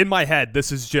 So in my head,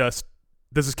 this is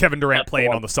Kevin Durant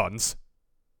playing on the Suns.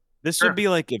 This would be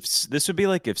like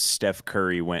if Steph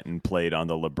Curry went and played on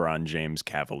the LeBron James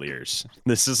Cavaliers.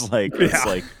 This is like it's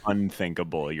like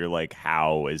unthinkable. You're like,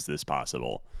 how is this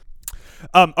possible?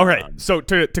 Okay, so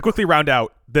to quickly round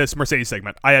out this Mercedes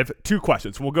segment, I have 2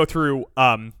 questions. We'll go through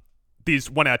these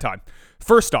one at a time.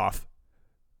 First off,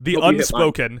 the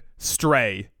unspoken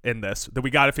stray in this that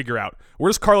we got to figure out.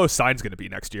 Where's Carlos Sainz going to be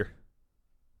next year?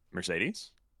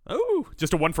 Mercedes? Oh,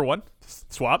 just a 1-for-1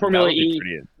 swap? Formula E.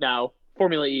 No.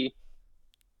 Formula E.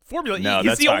 Formula E. No,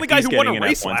 he's the only guy who won a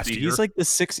race last year. He's like the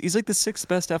sixth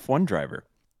best F1 driver.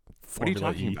 What are you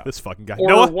talking about? This fucking guy.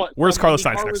 Noah, where's Carlos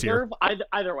Sainz next year?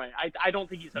 Either way, I don't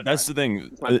think he's. That's the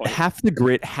thing. Half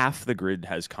the grid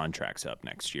has contracts up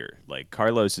next year. Like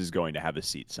Carlos is going to have a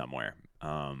seat somewhere.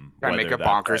 Can I make a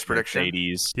bonkers prediction?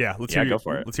 Mercedes. Yeah, go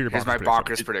for it. Let's hear your Here's my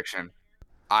bonkers prediction.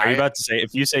 Are you about to say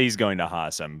if you say he's going to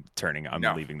Haas, I'm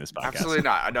leaving this podcast? Absolutely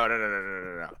not.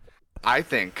 No.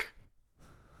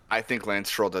 I think Lance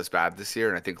Stroll does bad this year,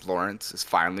 and I think Lawrence is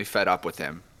finally fed up with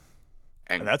him.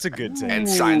 And that's a good take. And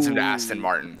signs him to Aston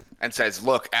Martin and says,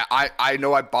 "Look, I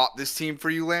know I bought this team for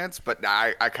you, Lance, but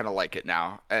I kind of like it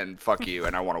now, and fuck you,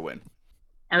 and I want to win."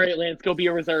 All right, Lance, go be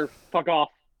a reserve. Fuck off.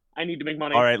 I need to make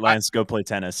money. All right, Lance, go play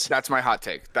tennis. That's my hot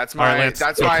take. That's my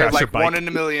like 1 in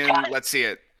a million. Let's see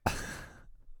it.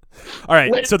 All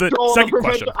right, so the second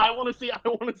question. I want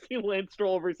to see Lance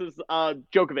Stroll versus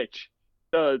Djokovic.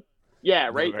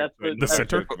 Yeah, right. That's the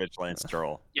center. Djokovic, Lance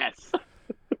Stroll. Yes.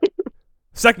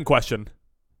 Second question.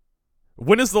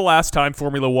 When is the last time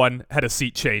Formula One had a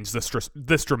seat change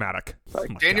this dramatic?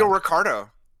 Daniel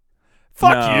Ricciardo.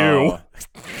 Fuck you.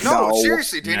 No,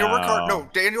 seriously, Daniel Ricciardo. No,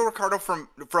 Daniel Ricciardo from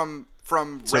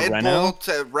Red Bull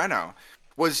to Renault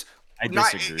was. I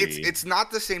disagree. It's not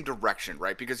the same direction,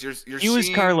 right? Because he was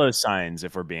Carlos Sainz,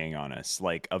 if we're being honest,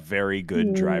 like a very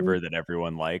good driver that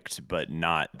everyone liked, but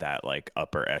not that like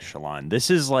upper echelon. This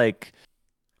is like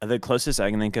the closest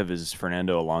I can think of is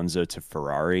Fernando Alonso to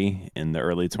Ferrari in the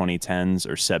early 2010s,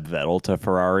 or Seb Vettel to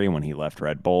Ferrari when he left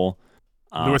Red Bull.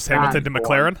 Lewis Hamilton to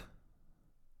McLaren.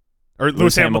 Or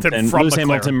Lewis Hamilton from Lewis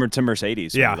McLaren. Hamilton to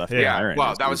Mercedes. Yeah.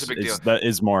 Wow, that was a big deal. That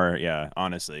is more,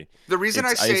 honestly. The reason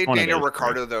I say Daniel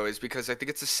Ricciardo, though, is because I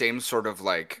think it's the same sort of,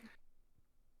 like,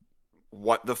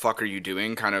 what the fuck are you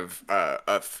doing kind of,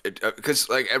 because,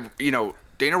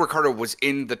 Daniel Ricciardo was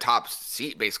in the top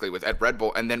seat, basically, at Red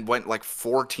Bull, and then went, like,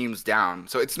 4 teams down.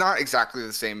 So it's not exactly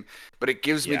the same, but it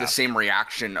gives me the same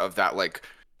reaction of that, like,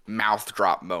 mouth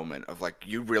drop moment of, like,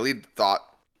 you really thought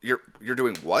you're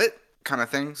doing what? Kind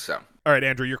of thing. So all right,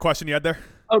 Andrew, your question you had there?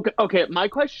 Okay, my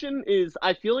question is,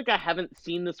 I feel like I haven't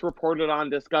seen this reported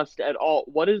on, discussed at all.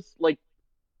 What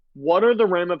are the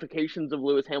ramifications of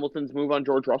Lewis Hamilton's move on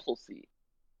George Russell's seat?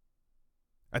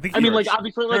 Obviously, it's not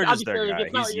like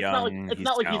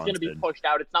he's going to be pushed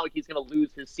out. It's not like he's going to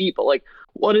lose his seat. But like,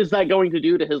 what is that going to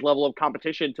do to his level of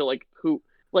competition? To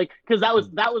because that was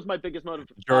my biggest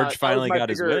motivation. George finally got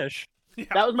his wish.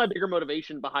 That was my bigger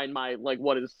motivation behind my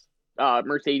what is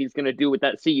Mercedes going to do with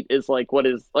that seat? Is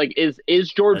is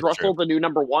George Russell the new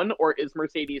number 1, or is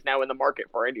Mercedes now in the market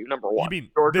for a new number 1? You mean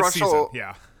George this Russell? Season,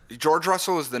 yeah. George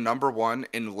Russell is the number 1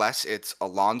 unless it's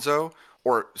Alonso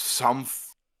or some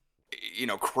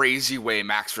crazy way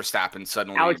Max Verstappen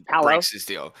suddenly breaks his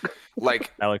deal.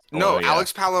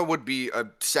 Alex Palou would be a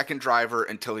second driver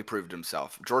until he proved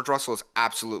himself. George Russell is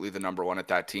absolutely the number 1 at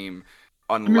that team.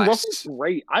 Russell's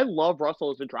great. I love Russell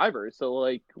as a driver.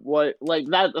 So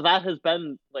that has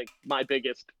been my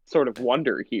biggest sort of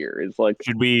wonder here is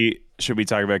should we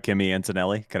talk about Kimi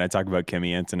Antonelli? Can I talk about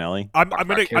Kimi Antonelli? I'm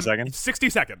gonna 60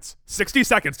 seconds. 60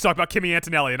 seconds to talk about Kimi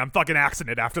Antonelli, and I'm fucking axing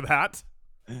it after that.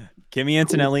 Kimi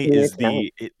Antonelli is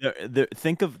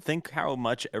think how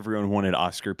much everyone wanted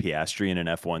Oscar Piastri in an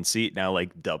F1 seat. Now,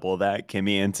 like double that.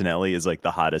 Kimi Antonelli is like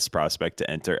the hottest prospect to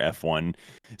enter F1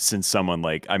 since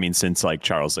since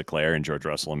Charles Leclerc and George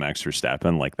Russell and Max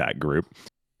Verstappen, like that group.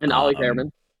 And Ollie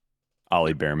Behrman.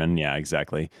 Ollie Behrman, yeah,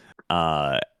 exactly.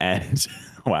 And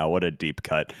wow, what a deep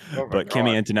cut. But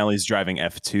Kimi Antonelli's driving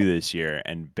F2 this year,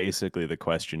 and basically the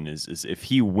question is if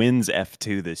he wins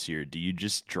F2 this year, do you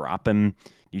just drop him?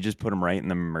 You just put him right in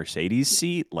the Mercedes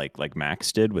seat, like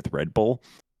Max did with Red Bull,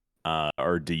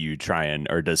 or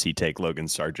does he take Logan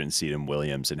Sargent's seat in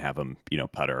Williams and have him,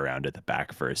 putter around at the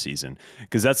back for a season?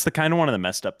 Because that's the kind of one of the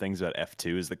messed up things about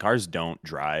F2 is the cars don't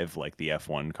drive like the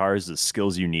F1 cars. The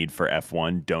skills you need for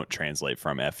F1 don't translate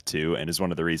from F2, and is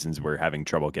one of the reasons we're having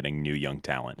trouble getting new young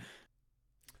talent.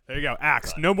 There you go,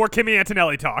 axed. No more Kimi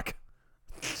Antonelli talk.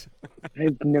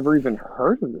 I've never even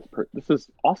heard of this person. This is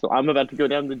awesome. I'm about to go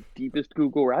down the deepest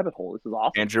Google rabbit hole. This is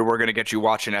awesome. Andrew, we're going to get you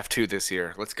watching F2 this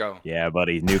year. Let's go. Yeah,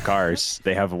 buddy. New cars.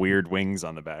 They have weird wings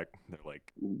on the back. They're like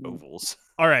ovals.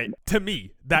 All right. To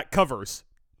me, that covers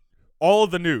all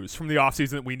of the news from the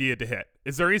offseason that we needed to hit.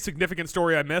 Is there any significant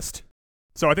story I missed?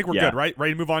 So I think we're good, right?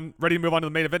 Ready to move on to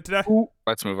the main event today?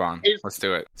 Let's move on. Let's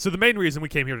do it. So the main reason we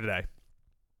came here today,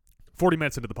 40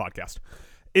 minutes into the podcast,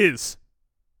 is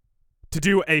to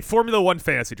do a Formula One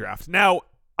fantasy draft. Now,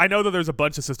 I know that there's a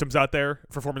bunch of systems out there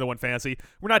for Formula One fantasy.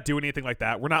 We're not doing anything like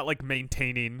that. We're not like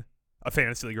maintaining a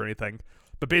fantasy league or anything.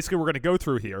 But basically, we're going to go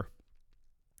through here.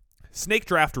 Snake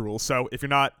draft rules. So if you're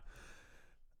not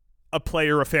a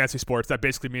player of fantasy sports, that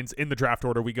basically means in the draft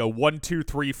order, we go 1, 2,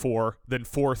 3, 4, then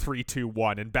 4, 3, 2,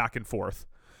 1, and back and forth.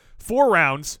 4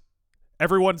 rounds.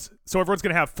 Everyone's going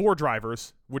to have 4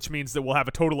 drivers, which means that we'll have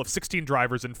a total of 16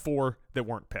 drivers and 4 that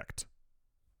weren't picked.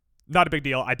 Not a big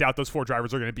deal. I doubt those 4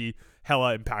 drivers are going to be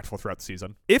hella impactful throughout the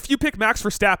season. If you pick Max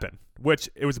Verstappen, which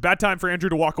it was a bad time for Andrew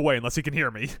to walk away unless he can hear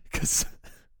me, because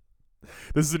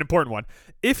this is an important one.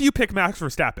 If you pick Max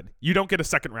Verstappen, you don't get a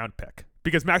second round pick,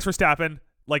 because Max Verstappen,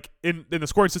 like in the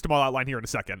scoring system I'll outline here in a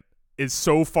second, is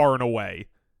so far and away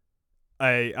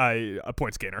a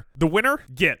points gainer. The winner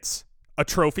gets a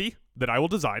trophy that I will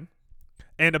design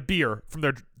and a beer from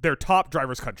their top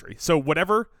driver's country. So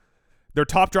whatever their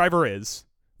top driver is,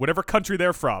 whatever country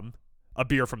they're from, a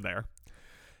beer from there.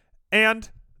 And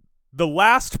the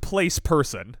last place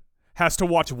person has to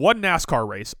watch one NASCAR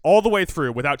race all the way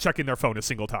through without checking their phone a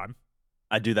single time.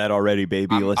 I do that already,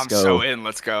 baby. Let's go. I'm so in.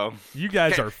 Let's go. You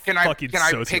guys are fucking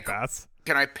sociopaths.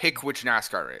 Can I pick which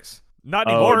NASCAR race? Not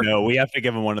anymore. Oh, no. We have to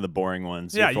give him one of the boring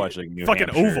ones. Yeah, you have to watch like New fucking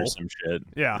Hampshire oval. Or some shit.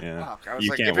 Yeah. Fuck, I was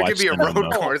like, if it could be a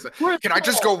road course, can I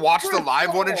just go watch the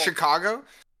live one in Chicago?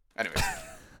 Anyways.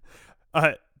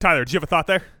 Tyler, do you have a thought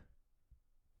there?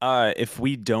 If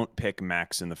we don't pick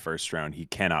Max in the first round, he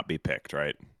cannot be picked,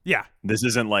 right? Yeah. This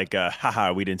isn't like,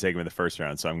 haha, we didn't take him in the first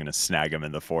round, so I'm going to snag him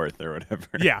in the fourth or whatever.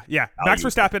 Yeah. Max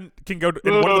Verstappen can go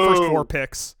in one of the first 4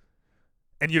 picks,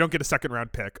 and you don't get a second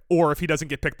round pick. Or if he doesn't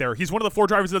get picked there, he's one of the 4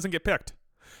 drivers that doesn't get picked.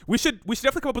 We should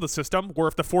definitely come up with a system where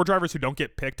if the 4 drivers who don't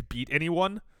get picked beat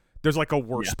anyone, there's like a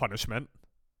worse punishment.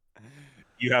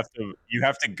 You have to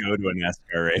go to a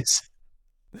NASCAR race.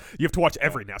 You have to watch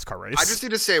every NASCAR race. I just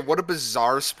need to say, what a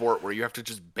bizarre sport where you have to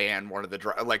just ban one of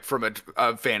the from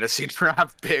a fantasy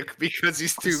draft pick because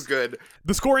he's too good.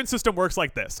 The scoring system works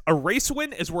like this: a race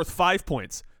win is worth 5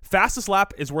 points. Fastest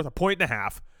lap is worth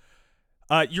 1.5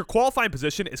 points. Your qualifying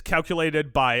position is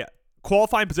calculated by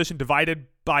qualifying position divided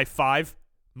by 5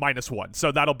 minus 1.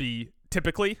 So that'll be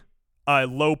typically a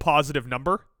low positive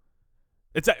number.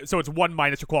 It's 1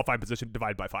 minus your qualifying position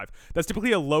divided by 5. That's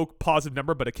typically a low positive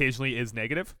number, but occasionally is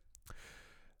negative.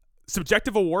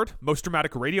 Subjective award, most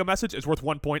dramatic radio message, is worth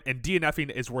 1 point, and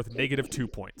DNFing is worth negative 2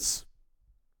 points.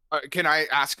 Can I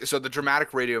ask? So the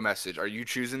dramatic radio message, are you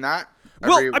choosing that?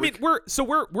 Well, I mean, we're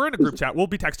in a group chat. We'll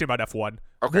be texting about F1.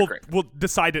 Okay, great. We'll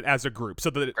decide it as a group so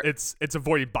that it's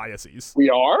avoiding biases. We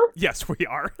are? Yes, we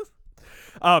are.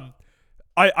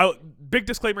 I big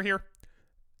disclaimer here.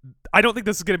 I don't think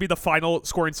this is going to be the final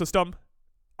scoring system.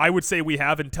 I would say we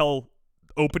have until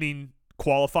opening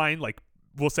qualifying, like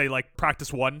we'll say like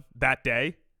practice 1 that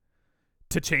day,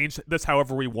 to change this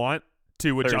however we want,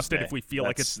 to adjust Thursday. It if we feel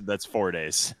like it's... That's 4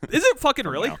 days. Is it fucking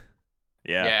really? Now.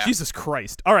 Yeah. Jesus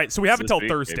Christ. All right, so we have until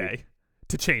Thursday maybe.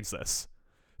 to change this.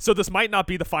 So this might not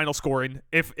be the final scoring.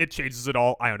 If it changes at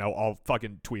all, I don't know. I'll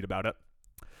fucking tweet about it.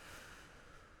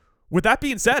 With that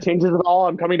being said, changes it all.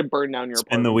 I'm coming to burn down your Spin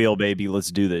apartment. the wheel, baby. Let's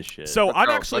do this shit. So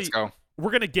Let's go.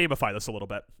 We're going to gamify this a little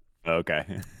bit.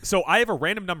 Okay. So I have a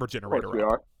random number Of generator. course we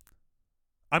are.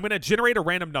 I'm going to generate a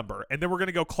random number, and then we're going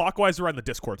to go clockwise around the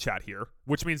Discord chat here,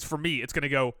 which means for me, it's going to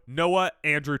go Noah,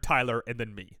 Andrew, Tyler, and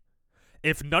then me.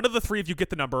 If none of the three of you get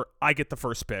the number, I get the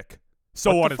first pick.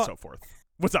 So on and so forth.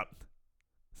 What's up?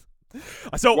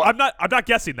 So what? I'm not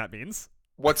guessing. That means.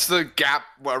 What's the gap?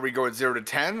 Are we going 0 to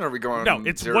 10? Are we going no?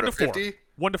 It's 0 1 to 4. 50?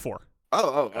 1 to 4.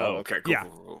 Oh, okay, cool. Yeah.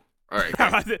 Cool. All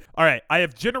right. All right. I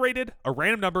have generated a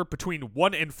random number between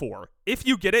 1 and 4. If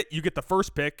you get it, you get the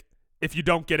first pick. If you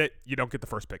don't get it, you don't get the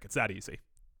first pick. It's that easy.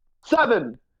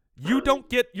 7. You're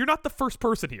not the first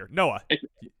person here. Noah,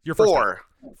 you're first. 4.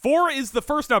 4 is the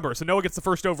first number, so Noah gets the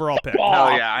first overall pick.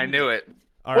 Oh yeah, I knew it.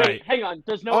 All Wait, right. hang on.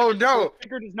 Does Noah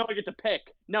pick or does Noah get to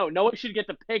pick? No, Noah should get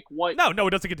to pick what? No, Noah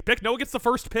doesn't get to pick. Noah gets the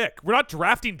first pick. We're not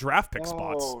drafting draft pick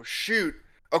spots. Oh shoot.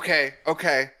 Okay.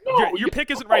 No, your pick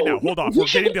isn't right now. Hold on. We're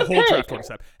getting the whole draft order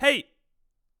step. Hey,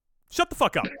 shut the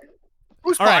fuck up.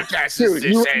 Whose All right. podcast is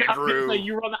this, Andrew?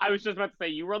 I was just about to say,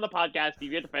 you run the podcast,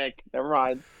 you get to pick. Never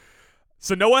mind.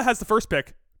 So Noah has the first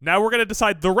pick. Now we're going to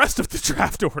decide the rest of the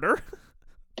draft order.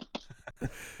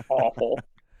 Awful.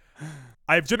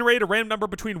 I have generated a random number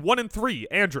between 1 and 3.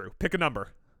 Andrew, pick a number.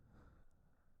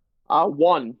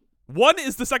 1. 1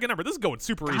 is the second number. This is going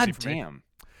super easy for me.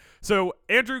 So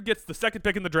Andrew gets the second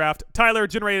pick in the draft. Tyler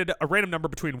generated a random number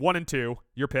between 1 and 2.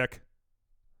 Your pick.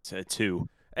 It's a 2.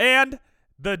 And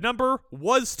the number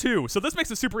was 2. So this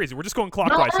makes it super easy. We're just going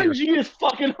clockwise here. RNG is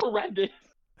fucking horrendous.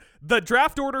 The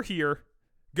draft order here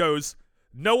goes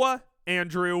Noah,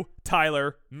 Andrew,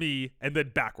 Tyler, me, and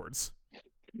then backwards.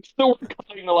 So we're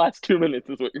cutting the last 2 minutes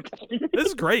is what you're telling me. This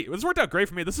is great. This worked out great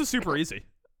for me. This is super easy.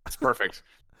 That's perfect.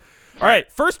 All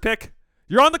right, first pick.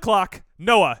 You're on the clock.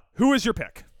 Noah, who is your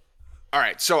pick? All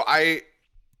right, so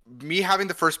me having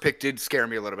the first pick did scare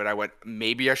me a little bit. I went,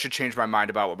 maybe I should change my mind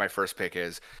about what my first pick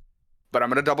is. But I'm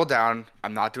going to double down.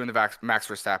 I'm not doing the Max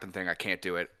Verstappen thing. I can't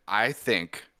do it. I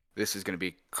think this is going to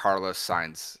be Carlos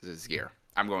Sainz's year.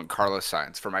 I'm going Carlos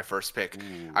Sainz for my first pick.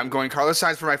 Ooh. I'm going Carlos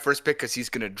Sainz for my first pick because he's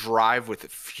going to drive with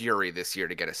fury this year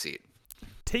to get a seat.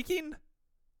 Taking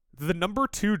the number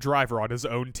 2 driver on his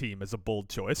own team is a bold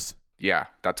choice. Yeah,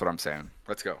 that's what I'm saying.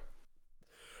 Let's go.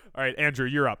 All right, Andrew,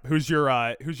 you're up. Who's your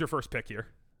first pick here?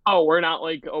 Oh, we're not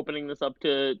like opening this up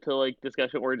to like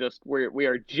discussion. We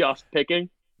are just picking.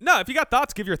 No, if you got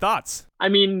thoughts, give your thoughts. I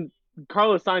mean,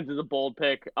 Carlos Sainz is a bold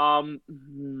pick.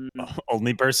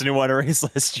 Only person who won a race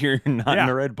last year, not in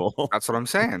a Red Bull. That's what I'm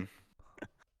saying.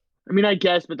 I mean, I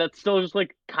guess, but that's still just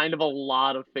like kind of a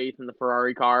lot of faith in the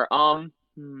Ferrari car. I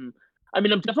mean, I'm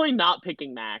definitely not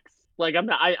picking Max. Like, I'm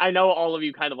not. I know all of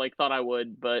you kind of like thought I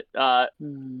would, but I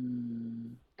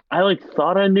like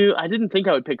thought I knew. I didn't think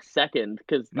I would pick second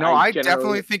because I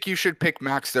definitely think you should pick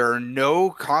Max. There are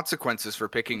no consequences for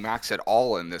picking Max at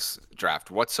all in this draft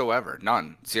whatsoever.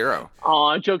 None. 0.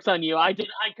 Aw, joke's on you. I did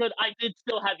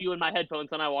still have you in my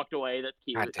headphones when I walked away. That's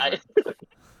cute.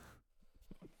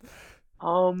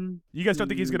 You guys don't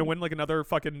think he's gonna win like another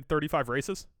fucking 35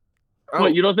 races? Oh.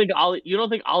 What, you don't think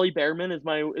Ollie Behrman is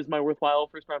my worthwhile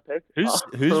first round pick?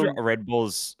 Who's Red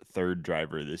Bull's third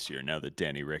driver this year? Now that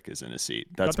Danny Rick is in a seat,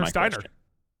 that's my question.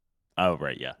 Oh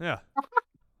right, yeah.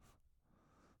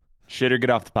 Shit or get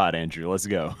off the pot, Andrew. Let's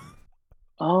go.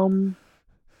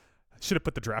 Should have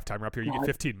put the draft timer up here. You get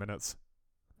 15 minutes.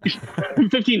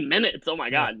 15 minutes? Oh my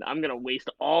god, I'm gonna waste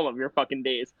all of your fucking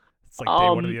days. It's like day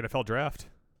 1 of the NFL draft.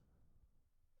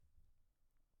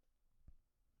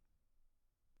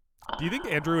 Do you think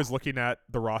Andrew is looking at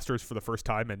the rosters for the first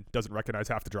time and doesn't recognize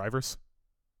half the drivers?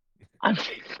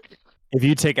 If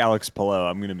you take Alex Palou,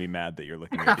 I'm going to be mad that you're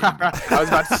looking at I was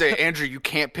about to say, Andrew, you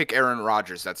can't pick Aaron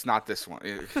Rodgers. That's not this one.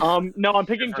 No, I'm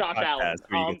picking Josh Allen.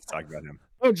 You get to talk about him.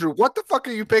 Andrew, what the fuck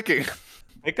are you picking?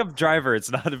 Pick up driver.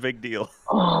 It's not a big deal.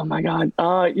 Oh my god.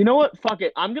 You know what? Fuck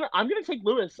it. I'm gonna take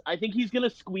Lewis. I think he's gonna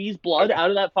squeeze blood out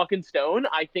of that fucking stone.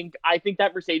 I think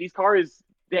that Mercedes car is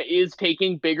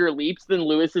taking bigger leaps than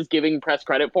Lewis is giving press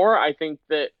credit for. I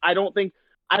don't think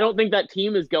that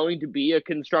team is going to be a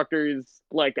constructor's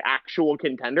like actual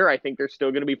contender. I think they're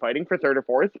still going to be fighting for 3rd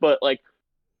or 4th, but like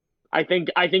I think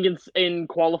in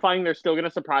qualifying they're still going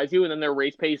to surprise you, and then their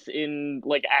race pace in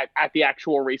like at the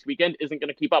actual race weekend isn't going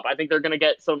to keep up. I think they're going to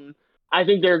get some a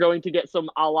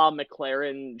la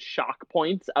McLaren shock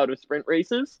points out of sprint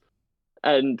races,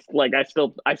 and like I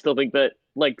still think that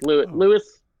like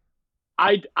Lewis.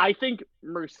 I think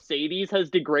Mercedes has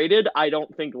degraded. I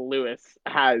don't think Lewis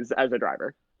has as a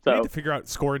driver. So we need to figure out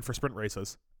scoring for sprint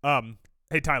races.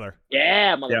 Hey Tyler.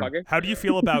 Yeah, motherfucker. Yeah. How do you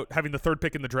feel about having the 3rd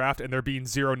pick in the draft and there being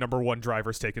 0 number 1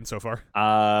 drivers taken so far?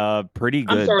 Pretty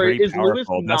good. I'm sorry, pretty is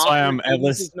powerful. Lewis That's why I'm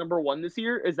number 1 this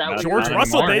year? Is that what George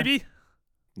Russell, baby?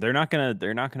 They're not gonna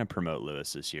promote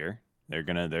Lewis this year. They're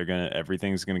gonna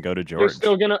everything's gonna go to George. They're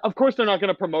still gonna, of course, they're not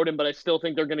gonna promote him, but I still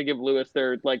think they're gonna give Lewis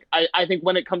their like. I think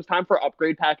when it comes time for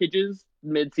upgrade packages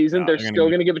mid-season, they're still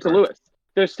gonna give it to Lewis.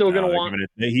 They're still going to want.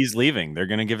 He's leaving. They're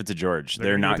going to give it to George.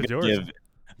 They're not going to give.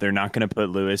 They're not going to put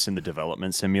Lewis in the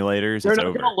development simulators. They're not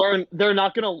going to learn. They're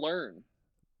not going to learn.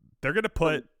 They're going to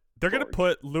put. They're going to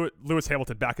put Lewis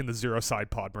Hamilton back in the 0 side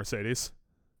pod Mercedes.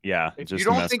 Yeah. If you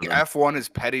don't think F1 is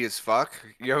petty as fuck,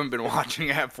 you haven't been watching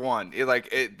F1.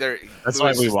 That's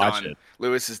why we watch it.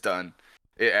 Lewis is done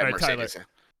at Mercedes.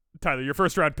 Tyler, your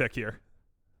first round pick here.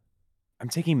 I'm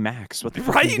taking Max. What the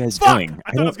fuck are you guys doing?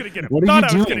 I thought I was going to get him. What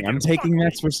are you doing? I'm taking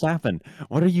Max Verstappen.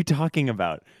 What are you talking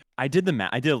about? I did a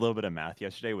little bit of math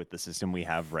yesterday with the system we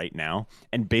have right now,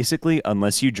 and basically,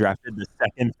 unless you drafted the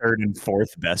second, third, and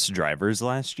fourth best drivers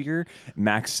last year,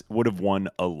 Max would have won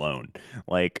alone.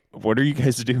 Like, what are you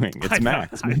guys doing? It's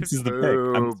Max. Max is the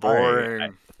pick. I'm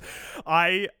boring.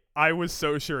 I was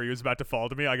so sure he was about to fall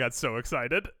to me. I got so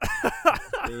excited.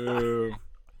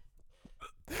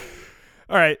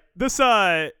 All right, this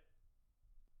man.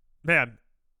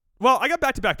 Well, I got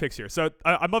back-to-back picks here, so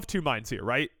I'm of two minds here,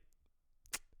 right?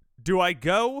 Do I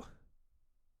go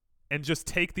and just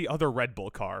take the other Red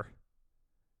Bull car?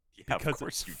 Yeah, because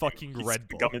it's fucking Red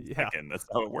Bull. Yeah. That's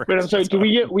how it works. Wait, I'm sorry. Do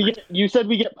we get? You said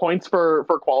we get points for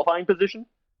qualifying position?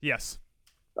 Yes.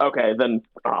 Okay, then.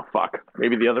 Oh fuck.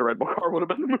 Maybe the other Red Bull car would have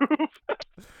been the move.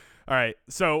 All right.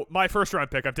 So my first round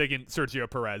pick, I'm taking Sergio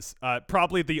Perez.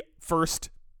 Probably the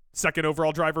second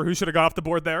overall driver who should have got off the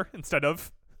board there instead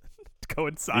of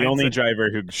going Sainz. The only driver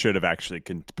who should have actually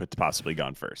possibly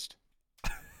gone first.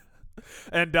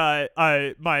 And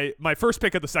my first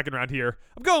pick of the second round here,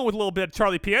 I'm going with a little bit of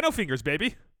Charlie Piano Fingers,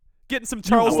 baby. Getting some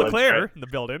Charles Leclerc in the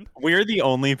building. We're the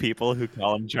only people who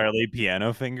call him Charlie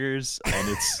Piano Fingers, and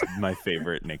it's my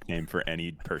favorite nickname for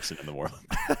any person in the world.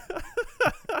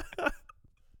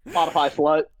 Spotify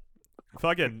slut.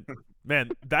 Fucking man,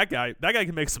 that guy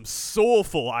can make some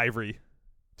soulful ivory.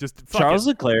 Charles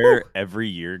Leclerc every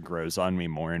year grows on me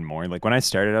more and more. Like when I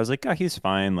started, I was like, oh, he's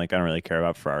fine. Like I don't really care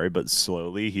about Ferrari, but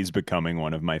slowly he's becoming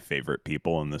one of my favorite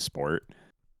people in the sport.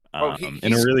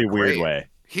 In a really weird way.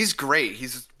 He's great.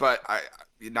 He's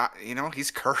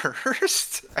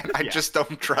cursed. And I just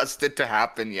don't trust it to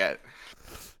happen yet.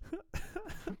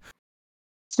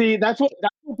 See, that's what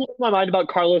blows my mind about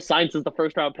Carlos Sainz as the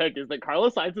first round pick is that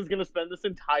Carlos Sainz is going to spend this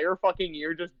entire fucking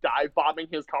year just dive bombing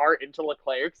his car into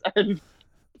Leclerc's and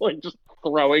just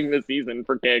throwing the season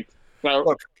for kicks. So,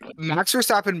 look, Max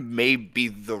Verstappen may be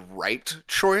the right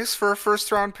choice for a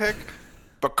first round pick,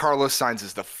 but Carlos Sainz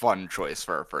is the fun choice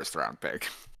for a first round pick.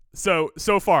 So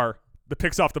far, the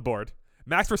picks off the board: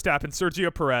 Max Verstappen,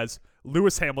 Sergio Perez,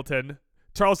 Lewis Hamilton,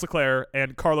 Charles Leclerc,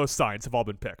 and Carlos Sainz have all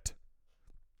been picked.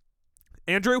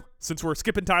 Andrew, since we're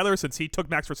skipping Tyler, since he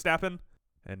took Max Verstappen,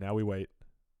 and now we wait.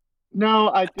 No,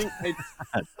 I think it's.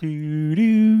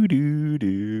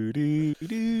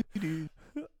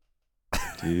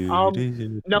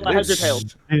 No, heads or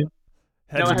tails.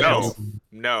 Heads or tails.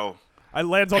 No. I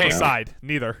lands on the side.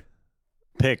 Neither.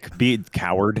 Pick. Be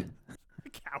coward.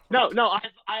 No.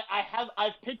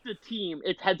 I've picked a team.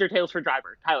 It's heads or tails for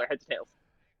driver. Tyler, heads or tails.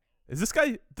 Is this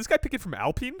guy picking from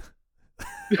Alpine?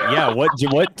 Yeah,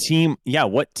 what team? Yeah,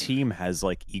 what team has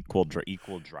like equal drivers?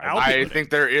 I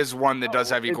think there is one that does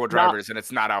have equal drivers, and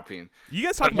it's not Alpine. You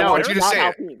guys talking about? I want you to say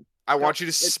it. I want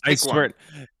you to pick one.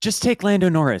 Just take Lando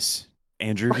Norris,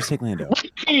 Andrew. Just take Lando.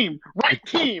 Right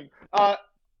team.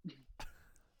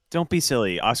 Don't be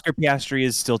silly. Oscar Piastri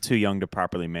is still too young to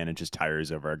properly manage his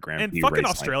tires over a Grand Prix race. And fucking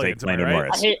Australians, Lando right?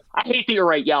 Norris. I hate that you're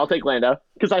right. Yeah, I'll take Lando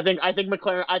because I think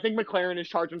McLaren is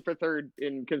charging for third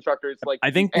in constructors. Like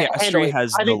I think Piastri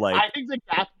has I think the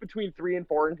gap between 3 and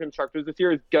 4 in constructors this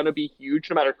year is gonna be huge,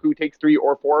 no matter who takes 3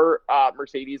 or 4,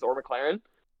 Mercedes or McLaren.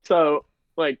 So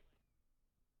like.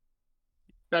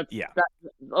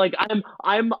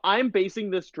 I'm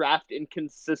basing this draft in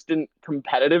consistent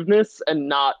competitiveness and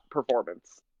not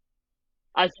performance.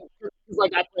 I think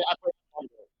like I play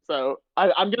so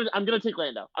I'm gonna take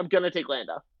Lando.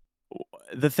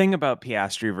 The thing about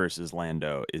Piastri versus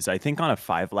Lando is I think on a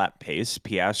 5-lap pace,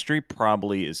 Piastri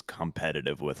probably is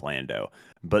competitive with Lando.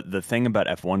 But the thing about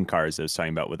F1 cars I was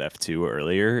talking about with F2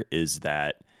 earlier is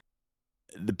that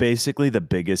basically the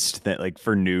biggest thing, like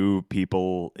for new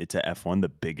people to F1, the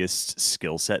biggest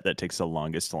skill set that takes the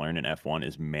longest to learn in F1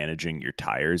 is managing your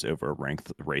tires over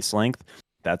race length.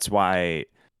 That's why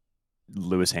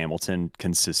Lewis Hamilton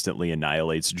consistently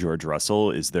annihilates George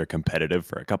Russell. Is they're competitive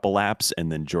for a couple laps,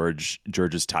 and then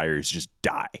George's tires just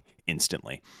die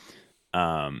instantly.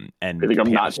 And I think I'm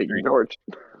not taking George.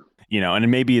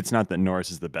 And maybe it's not that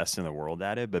Norris is the best in the world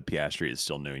at it, but Piastri is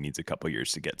still new. He needs a couple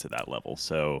years to get to that level.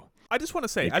 So I just want to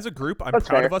say, as a group, I'm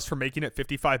proud of us for making it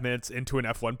 55 minutes into an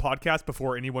F1 podcast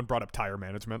before anyone brought up tire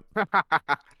management.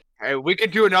 Hey, we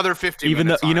could do another 50 Even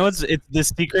though minutes it's the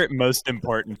secret most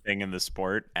important thing in the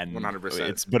sport, and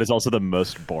 100%. But it's also the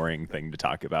most boring thing to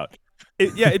talk about.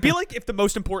 It'd be like if the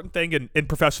most important thing in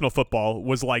professional football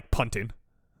was like punting.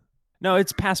 No,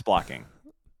 it's pass blocking.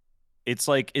 It's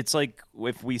like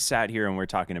if we sat here and we're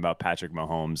talking about Patrick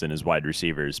Mahomes and his wide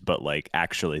receivers, but like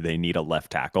actually they need a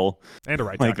left tackle and a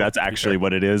right tackle. Like that's actually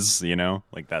what it is, you know?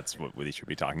 Like that's what we should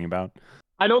be talking about.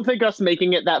 I don't think us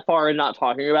making it that far and not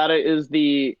talking about it is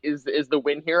the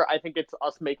win here. I think it's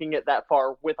us making it that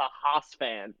far with a Haas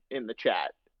fan in the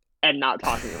chat and not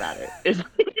talking about it.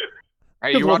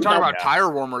 Hey, you want to talk about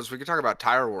tire warmers? We can talk about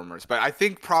tire warmers, but I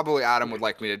think probably Adam would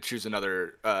like me to choose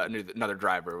another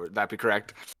driver. Would that be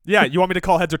correct? Yeah, you want me to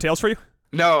call heads or tails for you?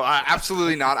 No,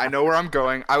 absolutely not. I know where I'm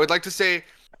going. I would like to say,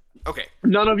 okay.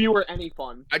 None of you are any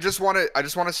fun. I just want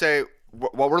to say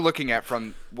what we're looking at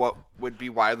from what would be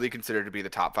widely considered to be the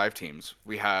top 5 teams.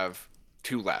 We have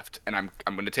 2 left, and I'm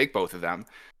going to take both of them.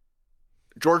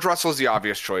 George Russell is the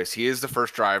obvious choice. He is the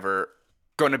first driver.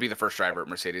 Going to be the first driver at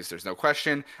Mercedes. There's no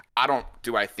question.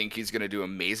 Do I think he's going to do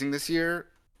amazing this year?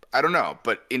 I don't know.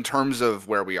 But in terms of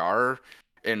where we are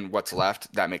and what's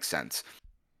left, that makes sense.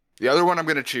 The other one I'm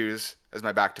going to choose as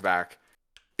my back-to-back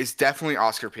is definitely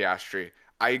Oscar Piastri.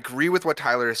 I agree with what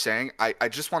Tyler is saying. I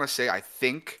just want to say I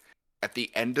think at the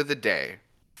end of the day,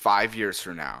 5 years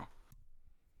from now,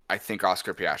 I think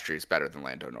Oscar Piastri is better than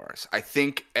Lando Norris. I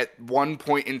think at one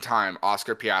point in time,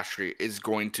 Oscar Piastri is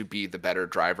going to be the better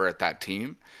driver at that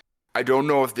team. I don't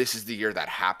know if this is the year that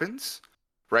happens,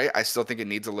 right? I still think it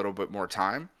needs a little bit more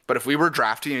time. But if we were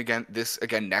drafting again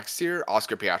next year,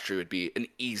 Oscar Piastri would be an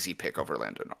easy pick over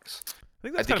Lando Norris. I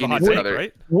think that's kind of a hot take,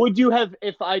 right? Would you have,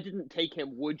 if I didn't take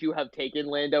him, would you have taken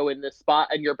Lando in this spot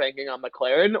and you're banking on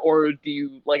McLaren? Or do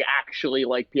you actually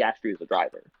like Piastri as a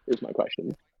driver is my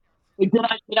question.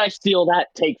 Did I steal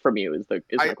that take from you? Is my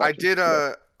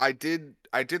question. I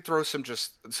did throw some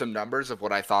numbers of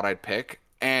what I thought I'd pick,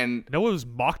 and no, it was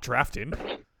mock drafting.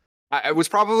 I was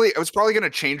probably going to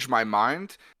change my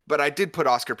mind, but I did put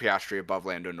Oscar Piastri above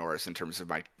Lando Norris in terms of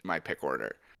my pick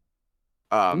order.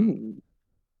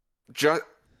 Just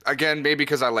again, maybe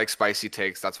because I like spicy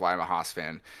takes, that's why I'm a Haas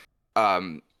fan.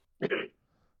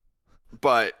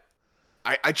 But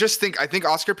I think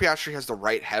Oscar Piastri has the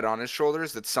right head on his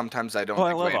shoulders that sometimes I don't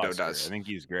think Lando Oscar does. I think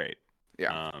he's great.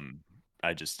 Yeah.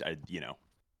 I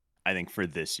think for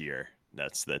this year,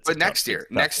 that's. But next year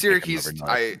Lando's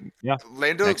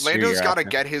got to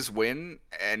get his win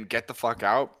and get the fuck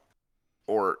out,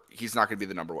 or he's not going to be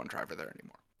the number 1 driver there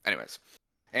anymore. Anyways,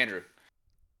 Andrew.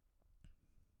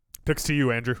 Picks to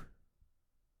you, Andrew.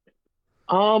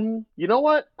 You know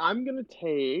what? I'm gonna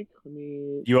take.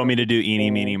 You want me to do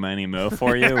eeny, meeny, miny, mo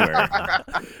for you? Or?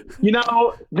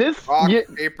 This rock,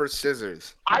 paper,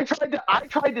 scissors. I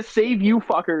tried to save you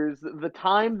fuckers the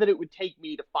time that it would take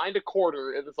me to find a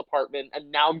quarter in this apartment, and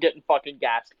now I'm getting fucking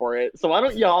gassed for it. So why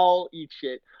don't y'all eat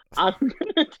shit? I'm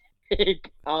gonna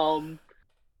take. I'm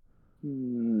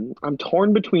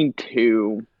torn between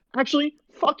 2. Actually,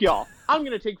 fuck y'all. I'm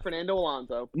gonna take Fernando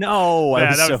Alonso. No, I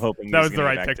was so hoping that was the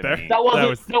right pick there. That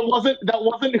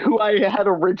wasn't who I had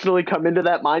originally come into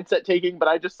that mindset taking, but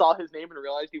I just saw his name and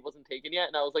realized he wasn't taken yet,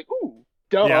 and I was like, ooh,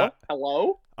 duh, yeah.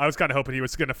 Hello. I was kind of hoping he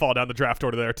was gonna fall down the draft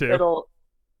order there too. It'll.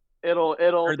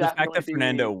 Or the fact that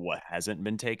Fernando hasn't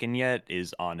been taken yet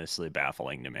is honestly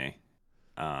baffling to me.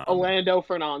 Orlando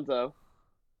Fernando.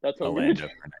 That's what Orlando.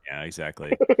 Yeah,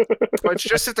 exactly. But it's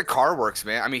just that the car works,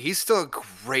 man. I mean, he's still a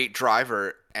great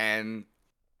driver, and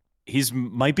he's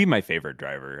might be my favorite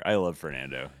driver. I love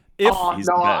Fernando.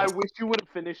 I wish you would have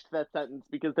finished that sentence,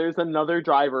 because there's another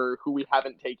driver who we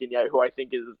haven't taken yet, who I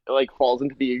think is falls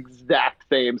into the exact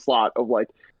same slot of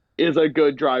is a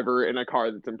good driver in a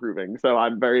car that's improving. So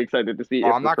I'm very excited to see.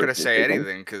 I'm not going to say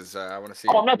anything because I want to see.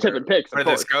 I'm not tipping picks. Where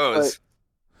this goes.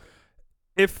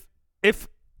 If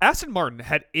Aston Martin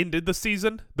had ended the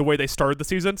season the way they started the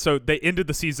season, so they ended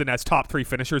the season as top 3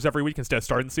 finishers every week instead of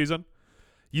starting the season,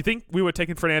 you think we would have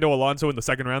taken Fernando Alonso in the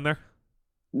second round there?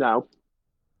 No.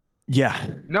 Yeah.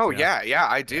 No. Yeah.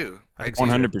 I do.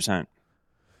 100%.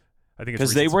 I think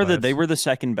because they were the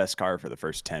second best car for the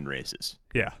first 10 races.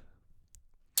 Yeah.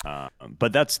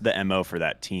 But that's the MO for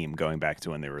that team, going back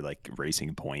to when they were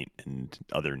Racing Point and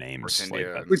other names.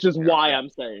 Which is why I'm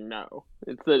saying no.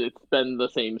 It's been the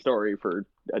same story for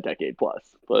a decade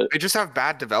plus. But they just have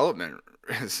bad development.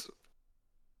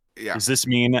 Yeah. Does this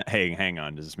mean? Hey, hang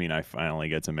on. Does this mean I finally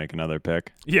get to make another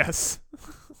pick? Yes.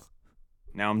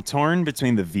 Now I'm torn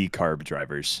between the V-carb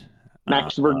drivers.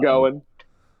 Next, we're going.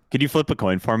 Could you flip a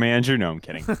coin for me, Andrew? No, I'm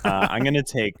kidding. I'm gonna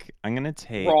take.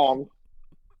 Wrong.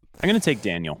 I'm gonna take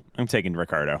Daniel. I'm taking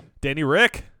Ricardo. Danny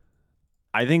Rick.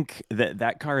 I think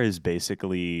that car is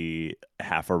basically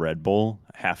half a Red Bull.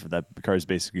 Half of that car is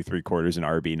basically 3/4 an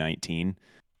RB19.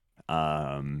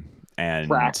 And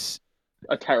Track.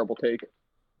 A terrible take.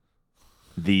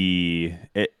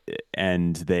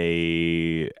 And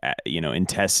they, in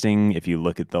testing, if you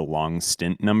look at the long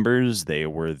stint numbers, they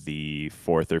were the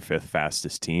 4th or 5th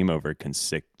fastest team over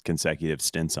consecutive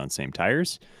stints on same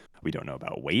tires. We don't know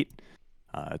about weight.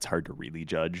 It's hard to really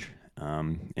judge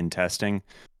in testing,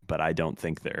 but I don't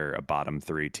think they're a bottom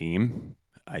 3 team.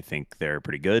 I think they're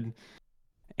pretty good.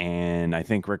 And I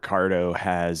think Ricciardo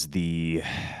has the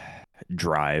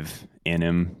drive in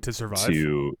him to survive.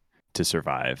 To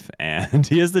survive, and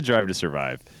he has the drive to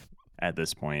survive at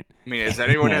this point. I mean, as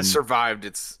anyone has survived,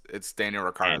 it's Daniel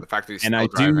Ricciardo. The fact that he's still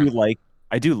driving.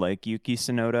 I do like Yuki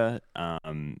Tsunoda,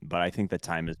 but I think the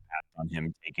time has passed on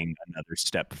him taking another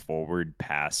step forward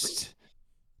past,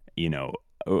 a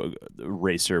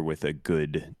racer with a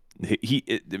good.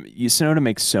 Tsunoda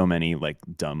makes so many like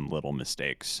dumb little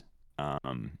mistakes.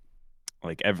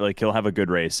 He'll have a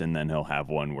good race and then he'll have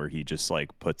one where he just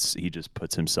puts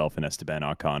himself and Esteban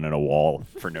Ocon in a wall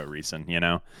for no reason,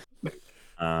 and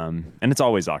it's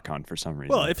always Ocon for some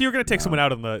reason. Well, if you're going to take someone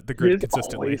out on the grid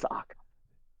consistently,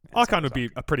 Ocon would be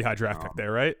a pretty high draft pick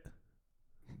there, right?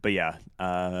 But yeah,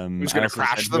 who's going to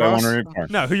crash the most?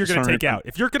 No, who you're going to take out?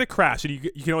 If you're going to crash and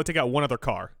you can only take out one other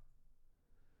car.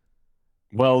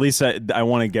 Well, at least I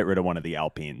want to get rid of one of the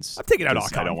Alpines. I'm taking out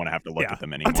Ocon. I don't want to have to look at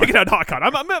them anymore. I'm taking out Ocon.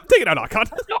 I'm taking out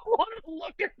Ocon. I don't want to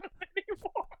look at them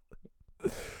anymore.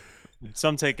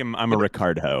 So I'm a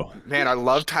Ricardo. Man, I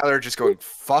love Tyler just going,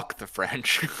 fuck the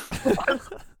French.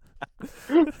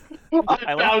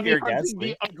 I like your guess.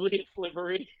 The ugliest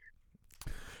livery.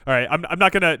 All right, I'm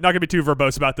not gonna be too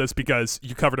verbose about this because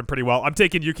you covered him pretty well. I'm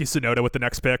taking Yuki Tsunoda with the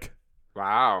next pick.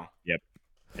 Wow. Yep.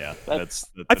 Yeah,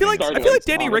 I feel like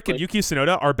Danny Rick and Yuki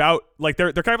Tsunoda are about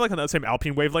they're kind of like on that same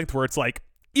Alpine wavelength where it's like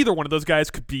either one of those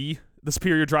guys could be the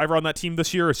superior driver on that team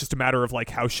this year. It's just a matter of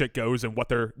like how shit goes and what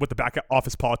the back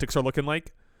office politics are looking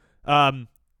like. And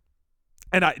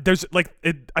I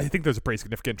think there's a pretty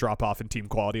significant drop off in team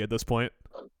quality at this point.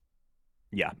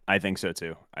 Yeah, I think so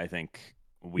too. I think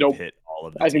we've hit all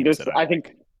of the teams.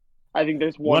 I think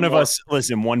there's one of us.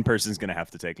 Listen, one person's going to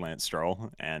have to take Lance Stroll,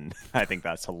 and I think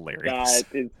that's hilarious.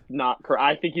 That is not correct.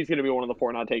 I think he's going to be one of the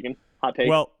 4 not taken. Hot take.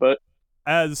 Well, but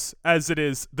as it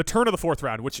is the turn of the 4th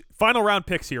round, which final round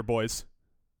picks here, boys.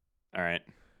 All right,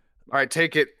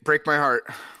 take it. Break my heart.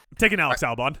 I'm taking Alex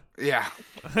Albon. Yeah.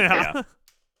 Yeah.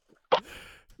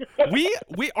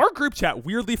 Our group chat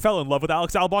weirdly fell in love with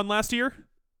Alex Albon last year.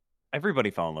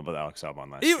 Everybody fell in love with Alex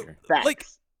Albon last year. Like,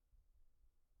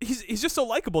 he's just so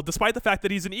likable, despite the fact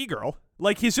that he's an e-girl.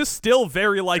 Like, he's just still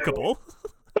very likable.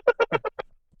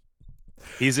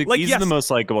 He's the most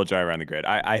likable driver on the grid.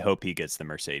 I hope he gets the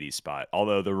Mercedes spot.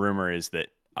 Although the rumor is that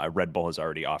Red Bull has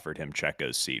already offered him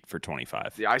Checo's seat for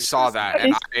 25. Yeah, I saw that.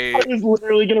 And I was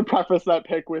literally going to preface that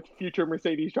pick with future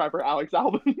Mercedes driver Alex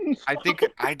Albon.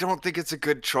 I don't think it's a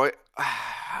good choice.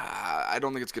 I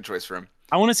don't think it's a good choice for him.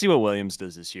 I want to see what Williams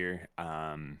does this year.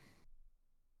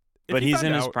 But he's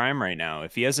in his prime right now.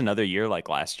 If he has another year like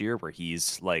last year where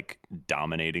he's like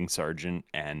dominating Sargent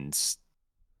and,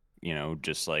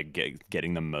 just like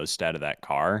getting the most out of that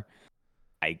car,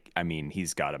 I mean,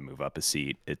 he's got to move up a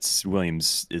seat.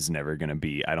 Williams is never going to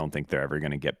be. I don't think they're ever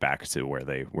going to get back to where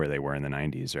they were in the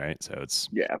 90s, right? So it's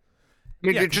yeah. I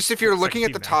mean, just if you're looking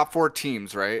at the top 4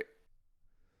 teams, right,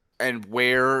 and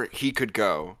where he could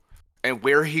go, and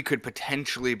where he could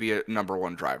potentially be a number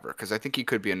 1 driver, because I think he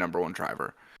could be a number 1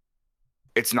 driver.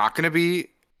 It's not going to be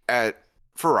at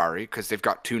Ferrari because they've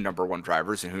got 2 number 1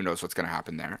 drivers, and who knows what's going to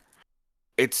happen there.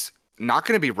 It's not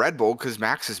going to be Red Bull because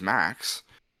Max is Max.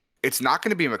 It's not going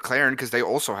to be McLaren because they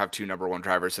also have 2 number 1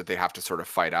 drivers that they have to sort of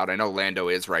fight out. I know Lando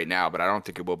is right now, but I don't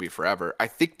think it will be forever. I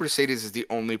think Mercedes is the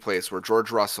only place where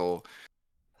George Russell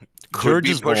could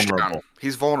be pushed down.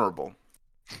 He's vulnerable.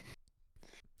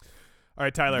 All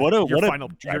right, Tyler. What a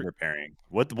driver pairing.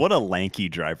 What a lanky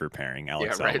driver pairing,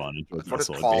 Alex Albon and George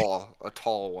Russell. A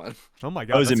tall one. Oh my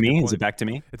God. Is it me? Is it back to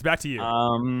me? It's back to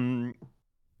you.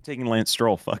 Taking Lance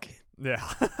Stroll. Fuck it. Yeah.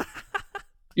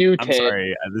 I'm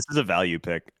sorry. This is a value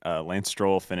pick. Lance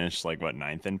Stroll finished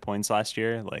 9th in points last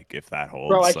year. Like if that holds,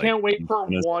 bro, I can't wait for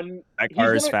one. That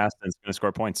car is fast and it's going to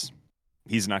score points.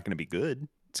 He's not going to be good.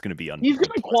 It's going to be He's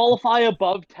going to qualify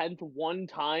above 10th one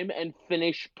time and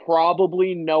finish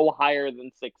probably no higher than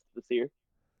 6th this year.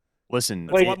 Listen,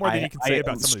 That's a lot more than you can say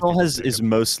about some Stroll of these is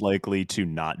most likely to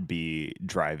not be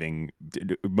driving,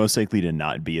 most likely to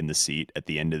not be in the seat at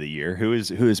the end of the year. Who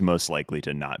is most likely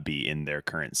to not be in their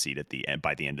current seat at the end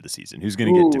by the end of the season? Who's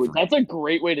going to get different? That's a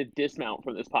great way to dismount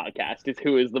from this podcast. Is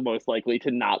who is the most likely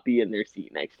to not be in their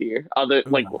seat next year?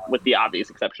 With the obvious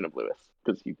exception of Lewis.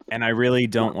 And I really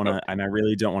don't want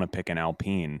to pick an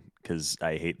Alpine because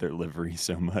I hate their livery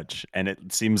so much, and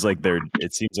it seems like a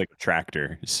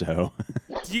tractor. So,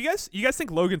 do you guys think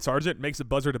Logan Sargent makes it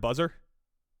buzzer to buzzer?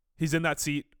 He's in that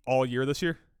seat all year this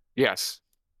year. Yes.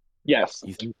 Yes.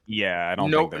 You think? Yeah, I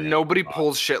don't. Nobody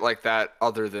pulls shit like that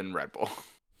other than Red Bull.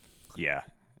 Yeah.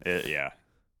 Yeah.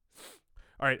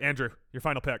 All right, Andrew, your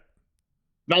final pick.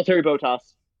 Valtteri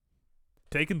Bottas.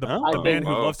 Taking the man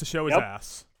who loves to show his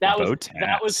ass. That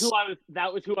was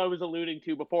who I was alluding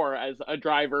to before as a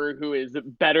driver who is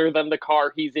better than the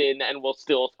car he's in and will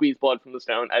still squeeze blood from the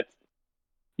stone.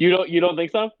 You don't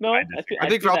think so? No, I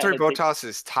think Valtteri Bottas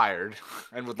is tired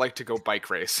and would like to go bike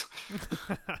race.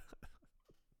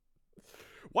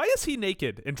 Why is he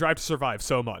naked in Drive to Survive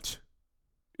so much?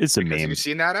 It's a meme. Have you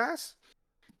seen that ass?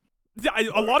 Yeah,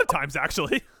 a lot of times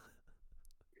actually.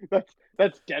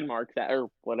 That's Denmark,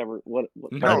 or whatever.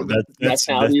 No, that's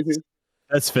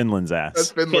Finland's ass.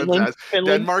 That's Finland's ass.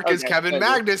 Denmark is Kevin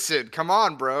Magnussen. Come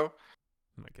on, bro. Oh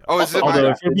my God. Although,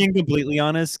 if we're being completely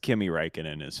honest, Kimi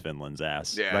Räikkönen is Finland's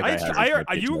ass.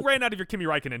 Yeah. You ran out of your Kimi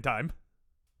Räikkönen time.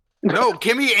 No,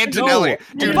 Kimi Antonelli.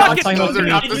 No, Dude, those are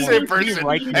not the same person.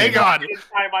 Hang on.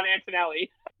 Time on Antonelli.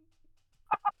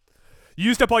 You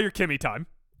used up all your Kimi time.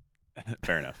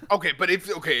 Fair enough. Okay, but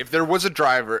if there was a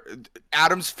driver,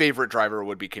 Adam's favorite driver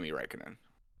would be Kimi Räikkönen.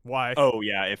 Why? Oh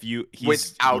yeah,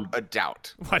 without a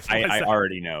doubt. I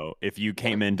already know. If you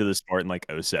came into the sport in like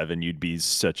 2007, you'd be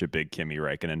such a big Kimi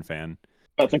Räikkönen fan.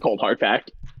 That's a cold hard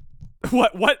fact.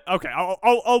 What? Okay,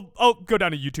 I'll go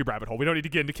down a YouTube rabbit hole. We don't need to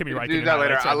get into Kimi Räikkönen. Do that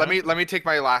later. Let me take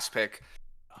my last pick.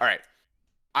 All right,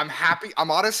 I'm happy. I'm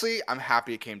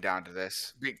happy it came down to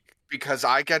this because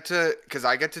I get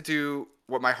to do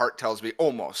what my heart tells me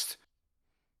almost.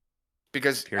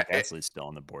 Because Pierre Gasly's still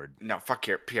on the board. No, fuck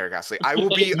Pierre Gasly. I will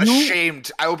be ashamed.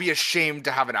 I will be ashamed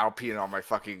to have an Alpine on my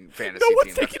fucking fantasy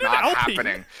team. That's not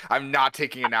happening. I'm not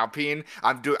taking an Alpine.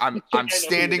 I'm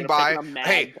standing by.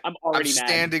 Hey, I'm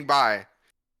standing by.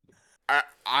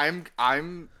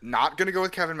 I'm not gonna go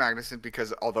with Kevin Magnussen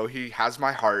because although he has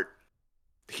my heart,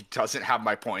 he doesn't have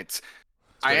my points.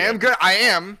 I am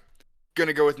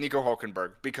gonna go with Nico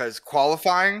Hülkenberg because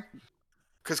qualifying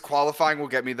will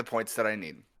get me the points that I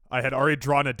need. I had already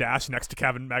drawn a dash next to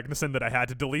Kevin Magnussen that I had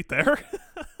to delete there.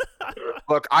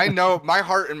 Look, I know my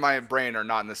heart and my brain are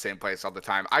not in the same place all the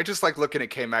time. I just like looking at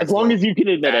K-Mag's as long as you can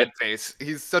admit it. Face.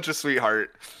 He's such a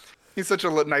sweetheart. He's such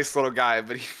a nice little guy,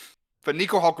 but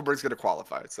Nico Hülkenberg's going to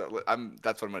qualify, so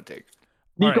that's what I'm going to take.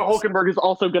 Nico Hülkenberg is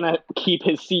also going to keep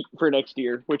his seat for next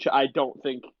year, which I don't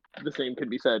think the same could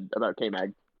be said about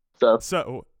K-Mag.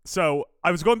 So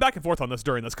I was going back and forth on this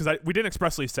during this because we didn't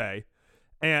expressly say.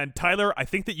 And Tyler, I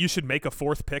think that you should make a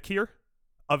fourth pick here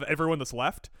of everyone that's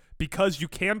left because you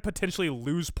can potentially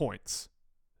lose points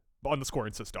on the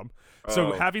scoring system.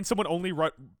 So having someone only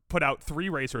put out 3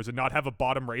 racers and not have a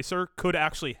bottom racer could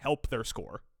actually help their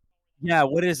score. Yeah,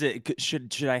 what is it?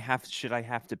 Should I have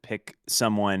to pick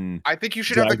someone? I think you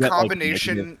should have the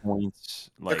combination points.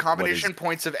 The combination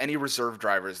points of any reserve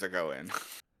drivers that go in.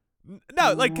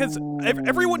 No, because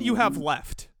everyone you have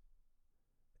left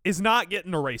is not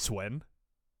getting a race win.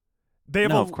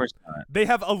 Of course not. They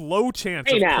have a low chance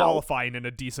of qualifying in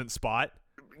a decent spot.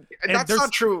 And that's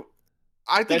not true.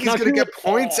 I think he's going to get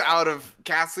points out of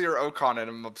Gasly or Ocon, and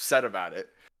I'm upset about it.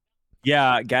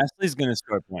 Yeah, Gasly's going to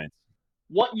score points.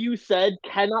 What you said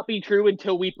cannot be true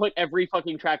until we put every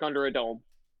fucking track under a dome.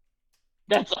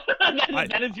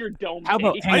 That is your dome. How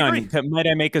about? Hang on. Might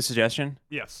I make a suggestion?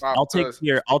 Yes. I'll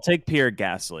take Pierre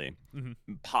Gasly.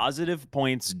 Mm-hmm. Positive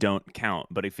points don't count,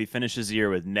 but if he finishes the year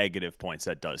with negative points,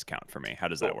 that does count for me. How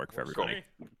does that work for everybody?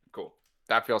 Cool.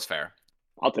 That feels fair.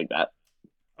 I'll take that.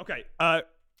 Okay.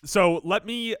 So let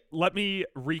me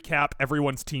recap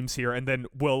everyone's teams here, and then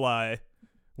we'll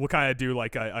kind of do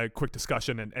like a quick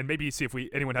discussion and maybe see if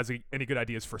anyone has any good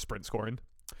ideas for sprint scoring.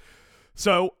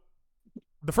 So.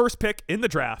 The first pick in the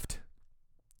draft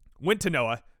went to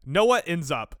Noah. Noah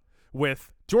ends up with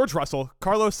George Russell,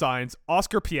 Carlos Sainz,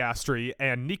 Oscar Piastri,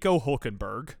 and Nico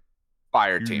Hülkenberg.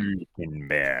 Fire team.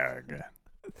 Hülkenberg.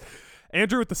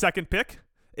 Andrew with the second pick.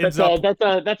 That's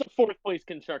a fourth place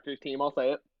constructors team. I'll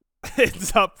say it.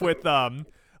 Ends up with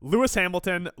Lewis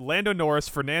Hamilton, Lando Norris,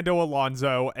 Fernando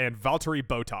Alonso, and Valtteri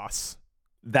Bottas.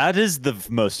 That is the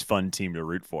most fun team to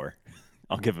root for.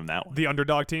 I'll give him that one. The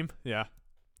underdog team. Yeah.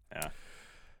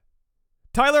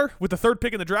 Tyler, with the third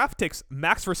pick in the draft, takes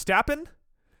Max Verstappen.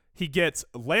 He gets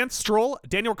Lance Stroll,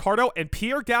 Daniel Ricciardo, and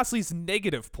Pierre Gasly's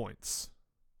negative points.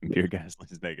 Pierre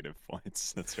Gasly's negative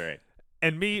points. That's right.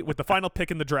 And me, with the final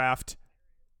pick in the draft,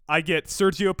 I get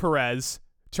Sergio Perez,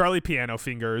 Charlie Piano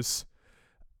Fingers,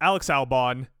 Alex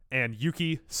Albon, and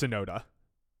Yuki Tsunoda.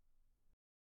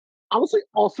 Honestly,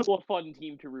 also a fun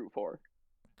team to root for.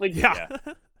 Like, yeah.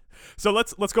 So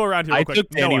let's go around here real quick. I took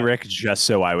Danny Rick just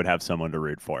so I would have someone to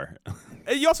root for.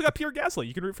 You also got Pierre Gasly.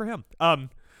 You can root for him.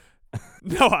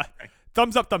 Noah,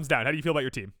 thumbs up, thumbs down. How do you feel about your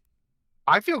team?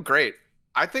 I feel great.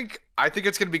 I think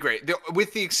it's going to be great.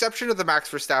 With the exception of the Max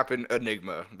Verstappen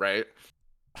enigma, right?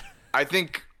 I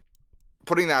think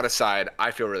putting that aside,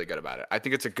 I feel really good about it. I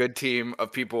think it's a good team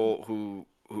of people who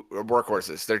are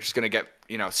workhorses. They're just going to get,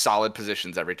 solid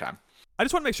positions every time. I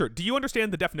just want to make sure. Do you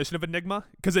understand the definition of enigma?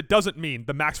 Because it doesn't mean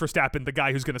the Max Verstappen, the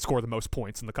guy who's going to score the most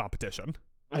points in the competition.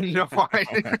 No,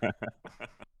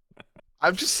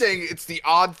 I'm just saying it's the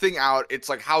odd thing out. It's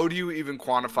like, how do you even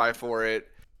quantify for it?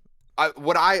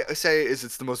 What I say is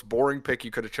it's the most boring pick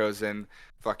you could have chosen.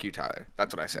 Fuck you, Tyler.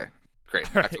 That's what I say.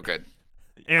 Great. Right. I feel good.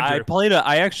 Andrew.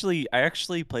 I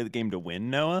actually played the game to win,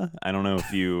 Noah. I don't know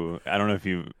if you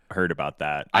heard about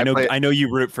that. I know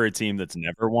you root for a team that's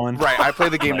never won. Right. I play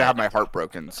the game to have my heart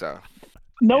broken, so.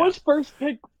 Noah's first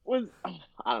pick was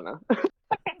I don't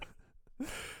know.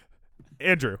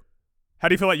 Andrew, how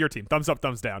do you feel about your team? Thumbs up,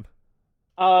 thumbs down.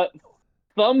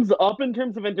 Thumbs up in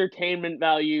terms of entertainment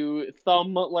value,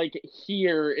 thumb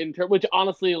here which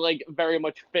honestly very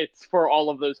much fits for all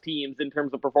of those teams in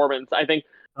terms of performance. I think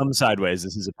thumb sideways.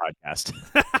 This is a podcast.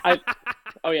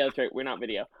 Oh yeah, that's right. We're not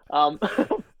video.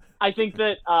 I think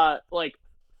that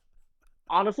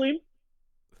honestly,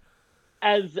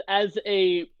 as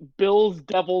a Bills,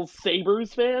 Devils,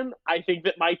 Sabres fan, I think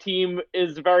that my team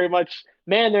is very much,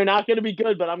 man, they're not going to be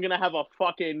good, but I'm going to have a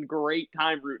fucking great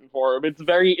time rooting for them. It's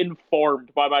very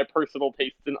informed by my personal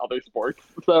tastes in other sports.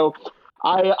 So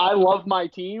I love my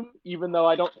team, even though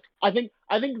I think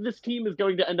this team is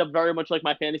going to end up very much like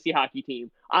my fantasy hockey team.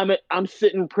 I'm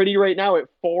sitting pretty right now at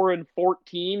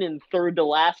 4-14 and third to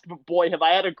last, but boy, have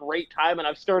I had a great time, and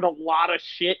I've stirred a lot of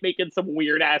shit making some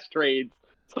weird ass trades.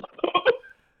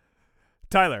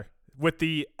 Tyler, with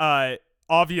the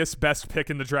obvious best pick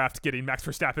in the draft, getting Max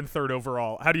Verstappen third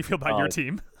overall, how do you feel about your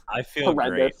team? I feel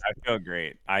great.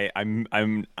 I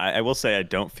will say I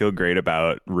don't feel great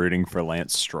about rooting for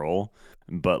Lance Stroll,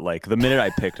 but the minute I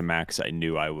picked Max, I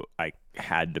knew I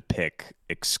had to pick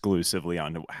exclusively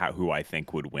on who I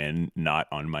think would win, not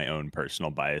on my own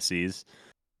personal biases.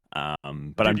 But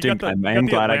dude, I am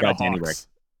glad I got Hawks. Danny Rick.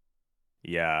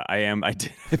 Yeah, I am. I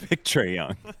picked Trae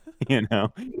Young. And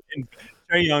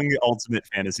Trae Young, the ultimate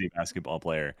fantasy basketball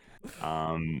player.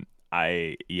 I'm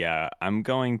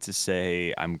going to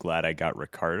say I'm glad I got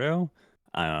Ricciardo.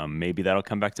 Maybe that'll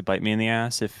come back to bite me in the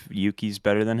ass if Yuki's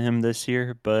better than him this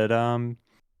year. But I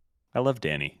love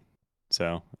Danny,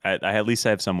 so I at least I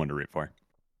have someone to root for.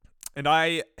 And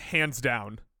I, hands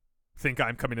down, think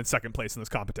I'm coming in second place in this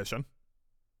competition.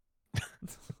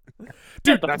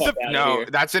 Dude,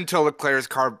 that's until Leclerc's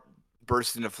car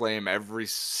bursts into flame every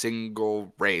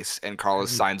single race and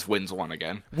Carlos Sainz wins one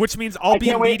again. Which means I'll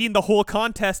be leading the whole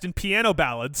contest in piano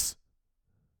ballads.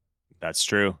 That's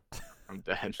true. I'm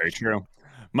dead. Very true.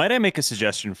 Might I make a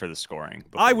suggestion for the scoring?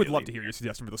 I would love to hear your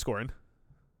suggestion for the scoring.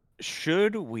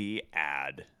 Should we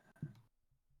add...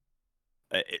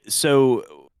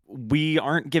 So we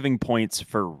aren't giving points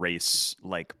for race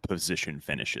position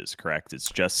finishes, correct? It's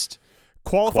just...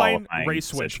 Qualifying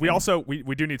race wins. We also we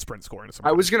do need sprint scoring.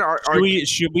 I was gonna argue.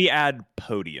 Should we add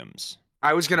podiums?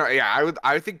 I was gonna. Yeah,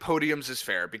 I think podiums is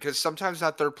fair because sometimes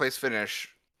that third place finish.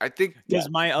 I think. Because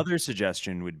my other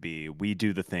suggestion would be we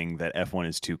do the thing that F1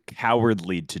 is too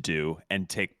cowardly to do and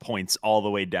take points all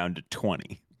the way down to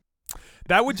 20.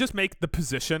 That would just make the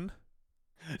position.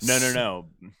 No.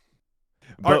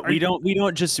 But we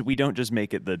don't just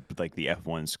make it the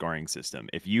F1 scoring system.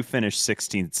 If you finish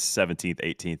 16th, 17th,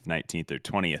 18th, 19th, or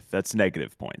 20th, that's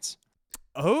negative points.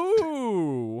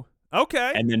 Oh,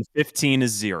 okay. And then 15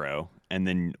 is 0, and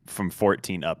then from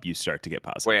 14 up, you start to get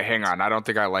positive. Wait, hang on. I don't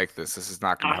think I like this. This is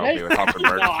not going to help me with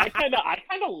Humperdinck. No, I kind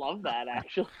of love that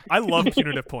actually. I love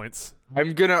punitive points.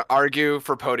 I'm gonna argue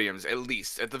for podiums at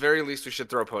least. At the very least, we should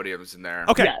throw podiums in there.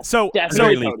 Okay, yes, so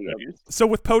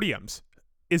with podiums.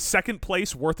 Is second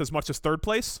place worth as much as third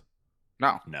place?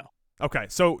 No. Okay,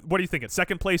 so what do you think? It's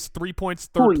second place 3 points,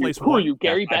 third place 1. Who are you,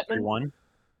 Gary Bettman?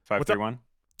 5-3-1.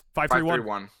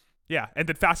 5-3-1. Yeah, and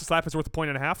then fastest lap is worth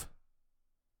 1.5 points.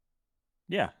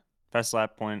 Yeah, fast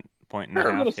lap point and a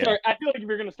half. I feel like if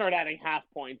you're gonna start adding half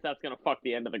points, that's gonna fuck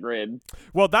the end of the grid.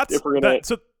 Well, that's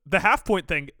the half point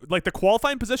thing, like the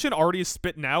qualifying position already is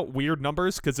spitting out weird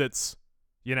numbers because it's,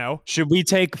 you know. Should we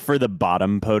take for the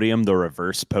bottom podium the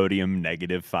reverse podium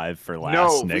 -5 for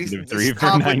last, -3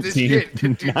 for 19,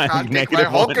 Dude, take my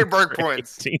Hulkenberg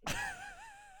points.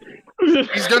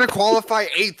 He's gonna qualify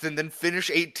 8th and then finish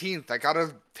 18th. I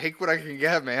gotta take what I can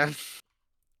get, man.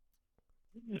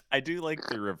 I do like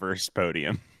the reverse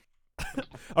podium.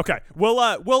 Okay, we'll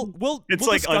It's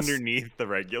like discuss... underneath the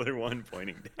regular one,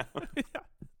 pointing down.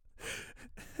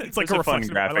 It's like a fun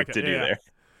graphic to do there.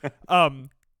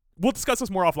 We'll discuss this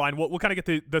more offline. We'll kind of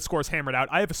get the scores hammered out.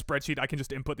 I have a spreadsheet I can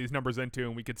just input these numbers into,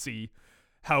 and we could see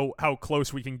how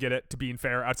close we can get it to being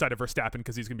fair outside of Verstappen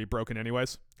because he's going to be broken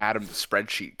anyways. Adam, the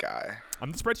spreadsheet guy.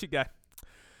 I'm the spreadsheet guy.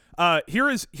 Here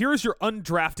is your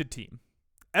undrafted team.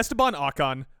 Esteban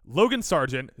Ocon, Logan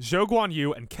Sargent, Zhou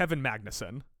Guanyu, and Kevin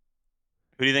Magnussen.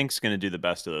 Who do you think's going to do the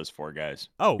best of those 4 guys?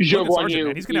 Oh, Logan Sargent,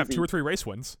 man. He's going to have 2 or 3 race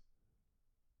wins.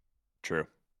 True.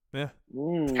 Yeah.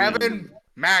 Kevin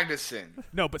Magnussen.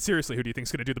 No, but seriously, who do you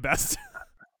think's going to do the best?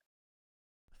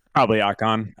 Probably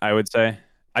Ocon, I would say.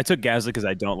 I took Gasly because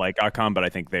I don't like Ocon, but I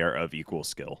think they are of equal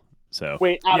skill. So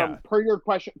wait, Adam, per your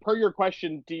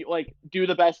question, do you do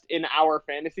the best in our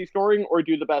fantasy scoring or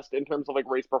do the best in terms of like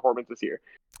race performance this year?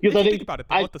 Because I think about it,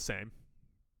 they're both the same.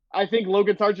 I think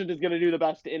Logan Sargent is going to do the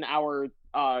best in our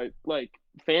like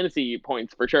fantasy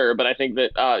points for sure, but I think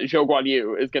that Zhou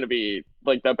Guanyu is going to be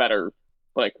like the better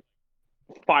like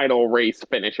final race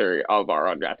finisher of our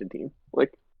undrafted team.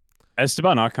 Like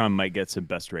Esteban Ocon might get some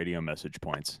best radio message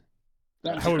points.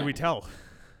 How would we tell?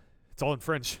 It's all in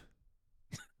French.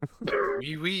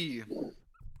 Oui.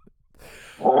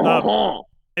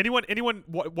 Anyone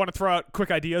want to throw out quick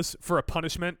ideas for a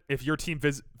punishment if your team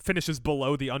finishes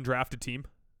below the undrafted team?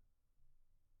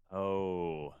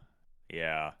 Oh,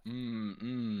 yeah.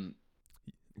 Mm-mm.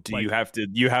 You have to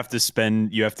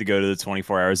go to the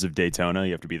 24 hours of Daytona.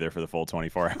 You have to be there for the full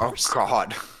 24 hours. Oh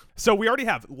God. So we already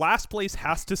have last place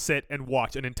has to sit and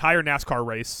watch an entire NASCAR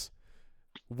race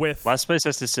with last place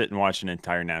has to sit and watch an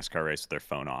entire NASCAR race with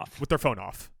their phone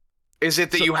off. Is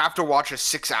it that you have to watch a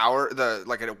 6-hour a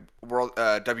world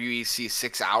WEC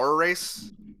 6-hour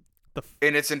race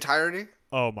in its entirety?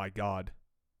 Oh my God.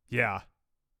 Yeah.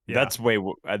 That's way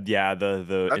the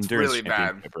That's endurance really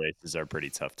championship races are pretty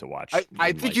tough to watch.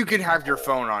 I think you can have your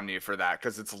phone on you for that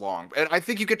because it's long, and I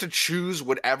think you get to choose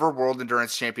whatever World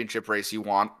Endurance Championship race you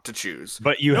want to choose.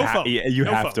 But you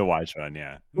have to watch one,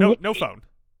 yeah. No phone,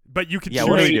 but you can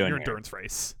choose your endurance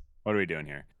race. What are we doing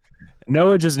here?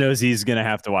 Noah just knows he's gonna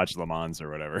have to watch Le Mans or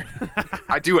whatever.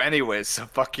 I do anyways, so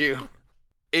fuck you.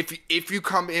 If you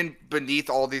come in beneath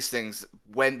all these things,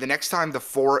 when the next time if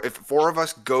 4 of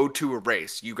us go to a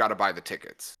race, you got to buy the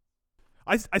tickets.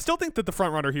 I still think that the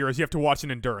front runner here is you have to watch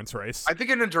an endurance race. I think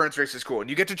an endurance race is cool, and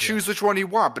you get to choose which one you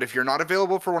want. But if you're not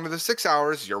available for one of the 6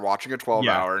 hours, you're watching a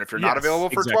 12-hour, and if you're not available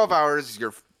for 12 hours,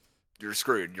 you're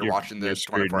screwed. You're watching the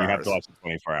 24 hours. You have to watch the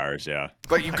 24 hours, yeah.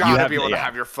 But you gotta be able to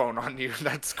have your phone on you.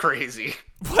 That's crazy.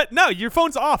 What? No, your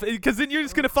phone's off because then you're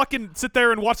just gonna fucking sit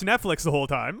there and watch Netflix the whole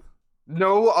time.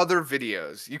 No other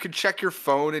videos. You can check your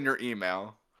phone and your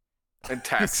email and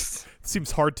text.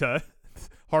 Seems hard to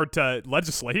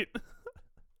legislate.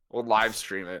 We'll live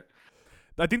stream it.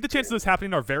 I think the chances of this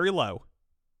happening are very low.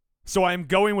 So I'm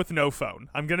going with no phone.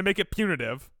 I'm going to make it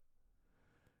punitive.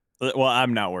 Well,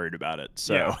 I'm not worried about it.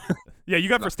 So yeah, you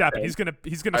got Verstappen. He's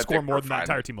gonna score more than that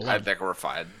entire team alone. I think we're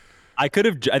fine. I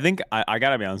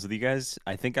gotta be honest with you guys.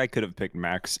 I think I could have picked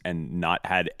Max and not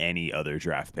had any other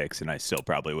draft picks, and I still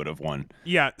probably would have won.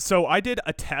 Yeah, so I did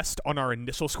a test on our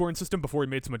initial scoring system before we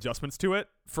made some adjustments to it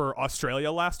for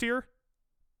Australia last year,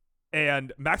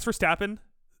 and Max Verstappen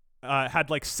had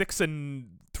like 6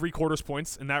 3/4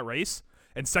 points in that race,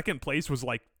 and second place was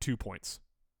like 2 points.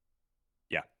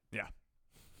 Yeah.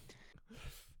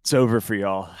 It's over for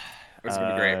y'all. It's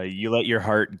gonna be great. You let your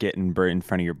heart get in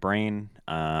front of your brain.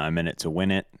 I'm in it to win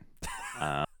it.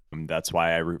 That's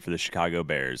why I root for the Chicago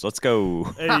Bears. Let's go.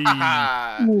 Hey.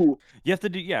 You have to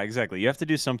do, exactly. You have to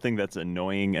do something that's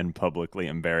annoying and publicly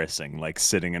embarrassing, like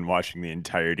sitting and watching the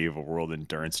entirety of a World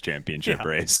Endurance Championship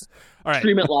race. All right.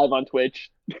 Stream it live on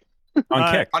Twitch.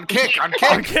 On Kick.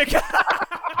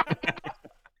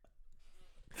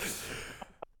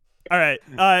 All right.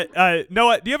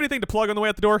 Noah, do you have anything to plug on the way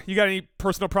out the door? You got any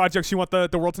personal projects you want the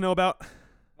world to know about?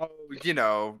 Oh,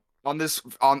 on this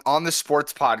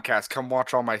sports podcast, come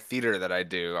watch all my theater that I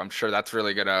do. I'm sure that's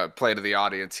really gonna play to the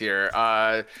audience here.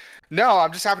 No,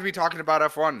 I'm just happy to be talking about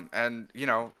F1 and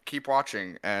keep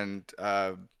watching and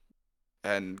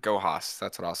go Haas.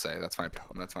 That's what I'll say. That's my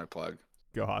plug.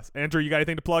 Go Haas. Andrew, you got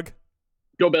anything to plug?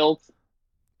 Go Bills.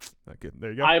 Good.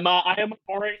 There you go. I am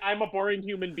a boring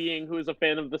human being who is a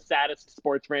fan of the saddest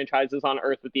sports franchises on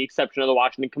earth, with the exception of the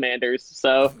Washington Commanders.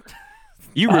 So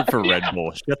you root for Red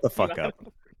Bull. Shut the fuck up.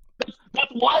 That's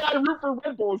why I root for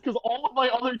Red Bull, is because all of my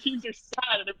other teams are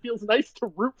sad, and it feels nice to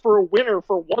root for a winner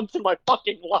for once in my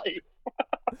fucking life.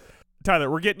 Tyler,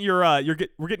 we're getting your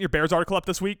Bears article up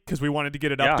this week because we wanted to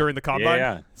get it up during the combine.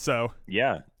 Yeah. So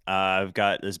I've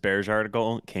got this Bears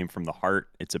article. It came from the heart.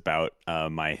 It's about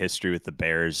my history with the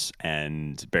Bears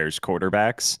and Bears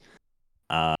quarterbacks.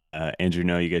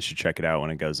 Andrew, you guys should check it out when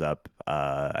it goes up.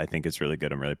 I think it's really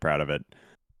good. I'm really proud of it.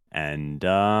 And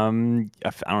I don't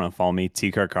know, follow me,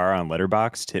 T Carcar on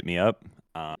Letterboxd. Hit me up.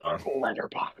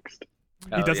 Letterboxd.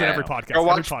 He does it every podcast. Go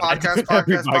watch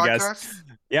podcast.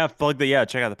 Yeah,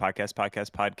 check out the podcast.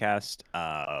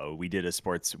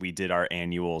 We did our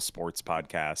annual sports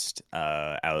podcast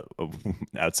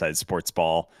outside Sports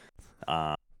Ball,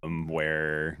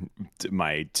 where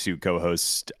my two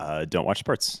co-hosts don't watch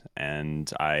sports, and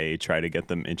I try to get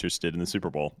them interested in the Super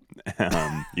Bowl.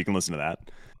 You can listen to that.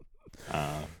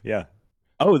 Yeah.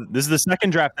 Oh, this is the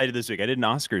second draft I did this week. I did an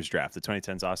Oscars draft, the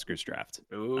 2010s Oscars draft.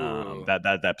 Ooh.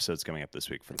 That episode's coming up this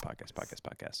week for the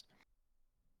podcast.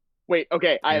 Wait,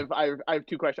 okay. I have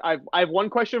two questions. I have one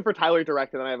question for Tyler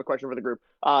direct, and then I have a question for the group.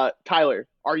 Tyler,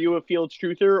 are you a Fields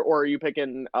truther, or are you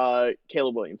picking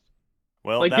Caleb Williams?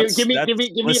 Well, give me a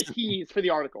tease for the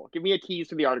article. Give me a tease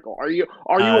for the article. Are you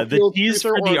a the Fields tease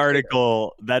truther for the or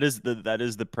article? That is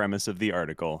the premise of the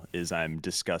article. Is I'm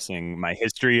discussing my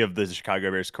history of the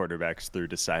Chicago Bears quarterbacks through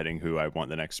deciding who I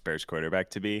want the next Bears quarterback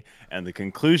to be, and the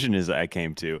conclusion is I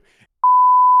came to.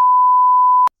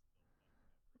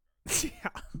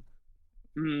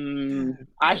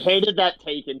 I hated that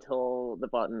take until the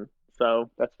button,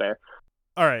 so that's fair.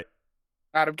 All right.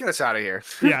 Adam, get us out of here.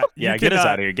 Yeah, get us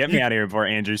out of here. Get me out of here before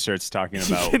Andrew starts talking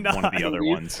about one of the other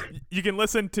ones. You can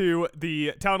listen to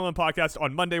the Talon Alone podcast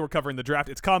on Monday. We're covering the draft.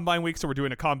 It's Combine week, so we're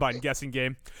doing a Combine guessing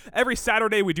game. Every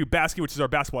Saturday, we do Basket, which is our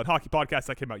basketball and hockey podcast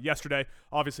that came out yesterday.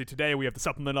 Obviously, today we have the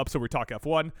supplement up, so we talk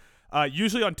F1.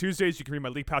 Usually on Tuesdays, you can read my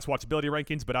League Pass watchability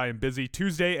rankings, but I am busy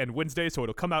Tuesday and Wednesday, so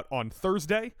it'll come out on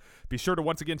Thursday. Be sure to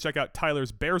once again check out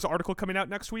Tyler's Bears article coming out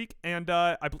next week, and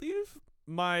I believe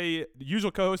my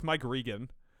usual co-host, Mike Regan,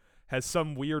 has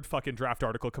some weird fucking draft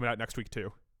article coming out next week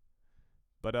too.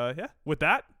 But yeah, with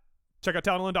that, check out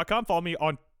talonalone.com. Follow me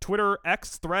on Twitter,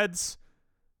 X, Threads,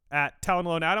 at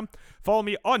talonaloneadam. Follow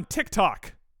me on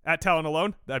TikTok, at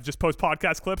talonalone. I've just posted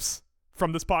podcast clips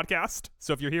from this podcast.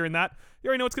 So if you're hearing that, you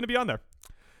already know what's going to be on there.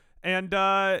 And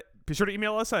be sure to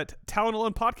email us at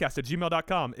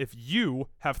talonalonepodcast@gmail.com if you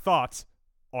have thoughts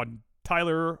on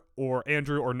Tyler or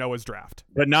Andrew or Noah's draft.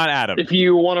 But not Adam. If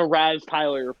you want to razz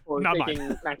Tyler for Not taking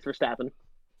mine. Max Verstappen.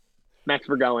 Max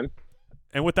Vergoen.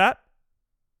 And with that,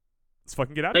 let's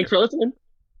fucking get out Thanks of here. for listening.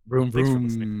 Thanks for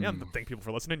listening. Yeah, thank people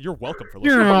for listening. You're welcome for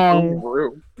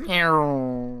listening.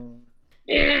 Vroom.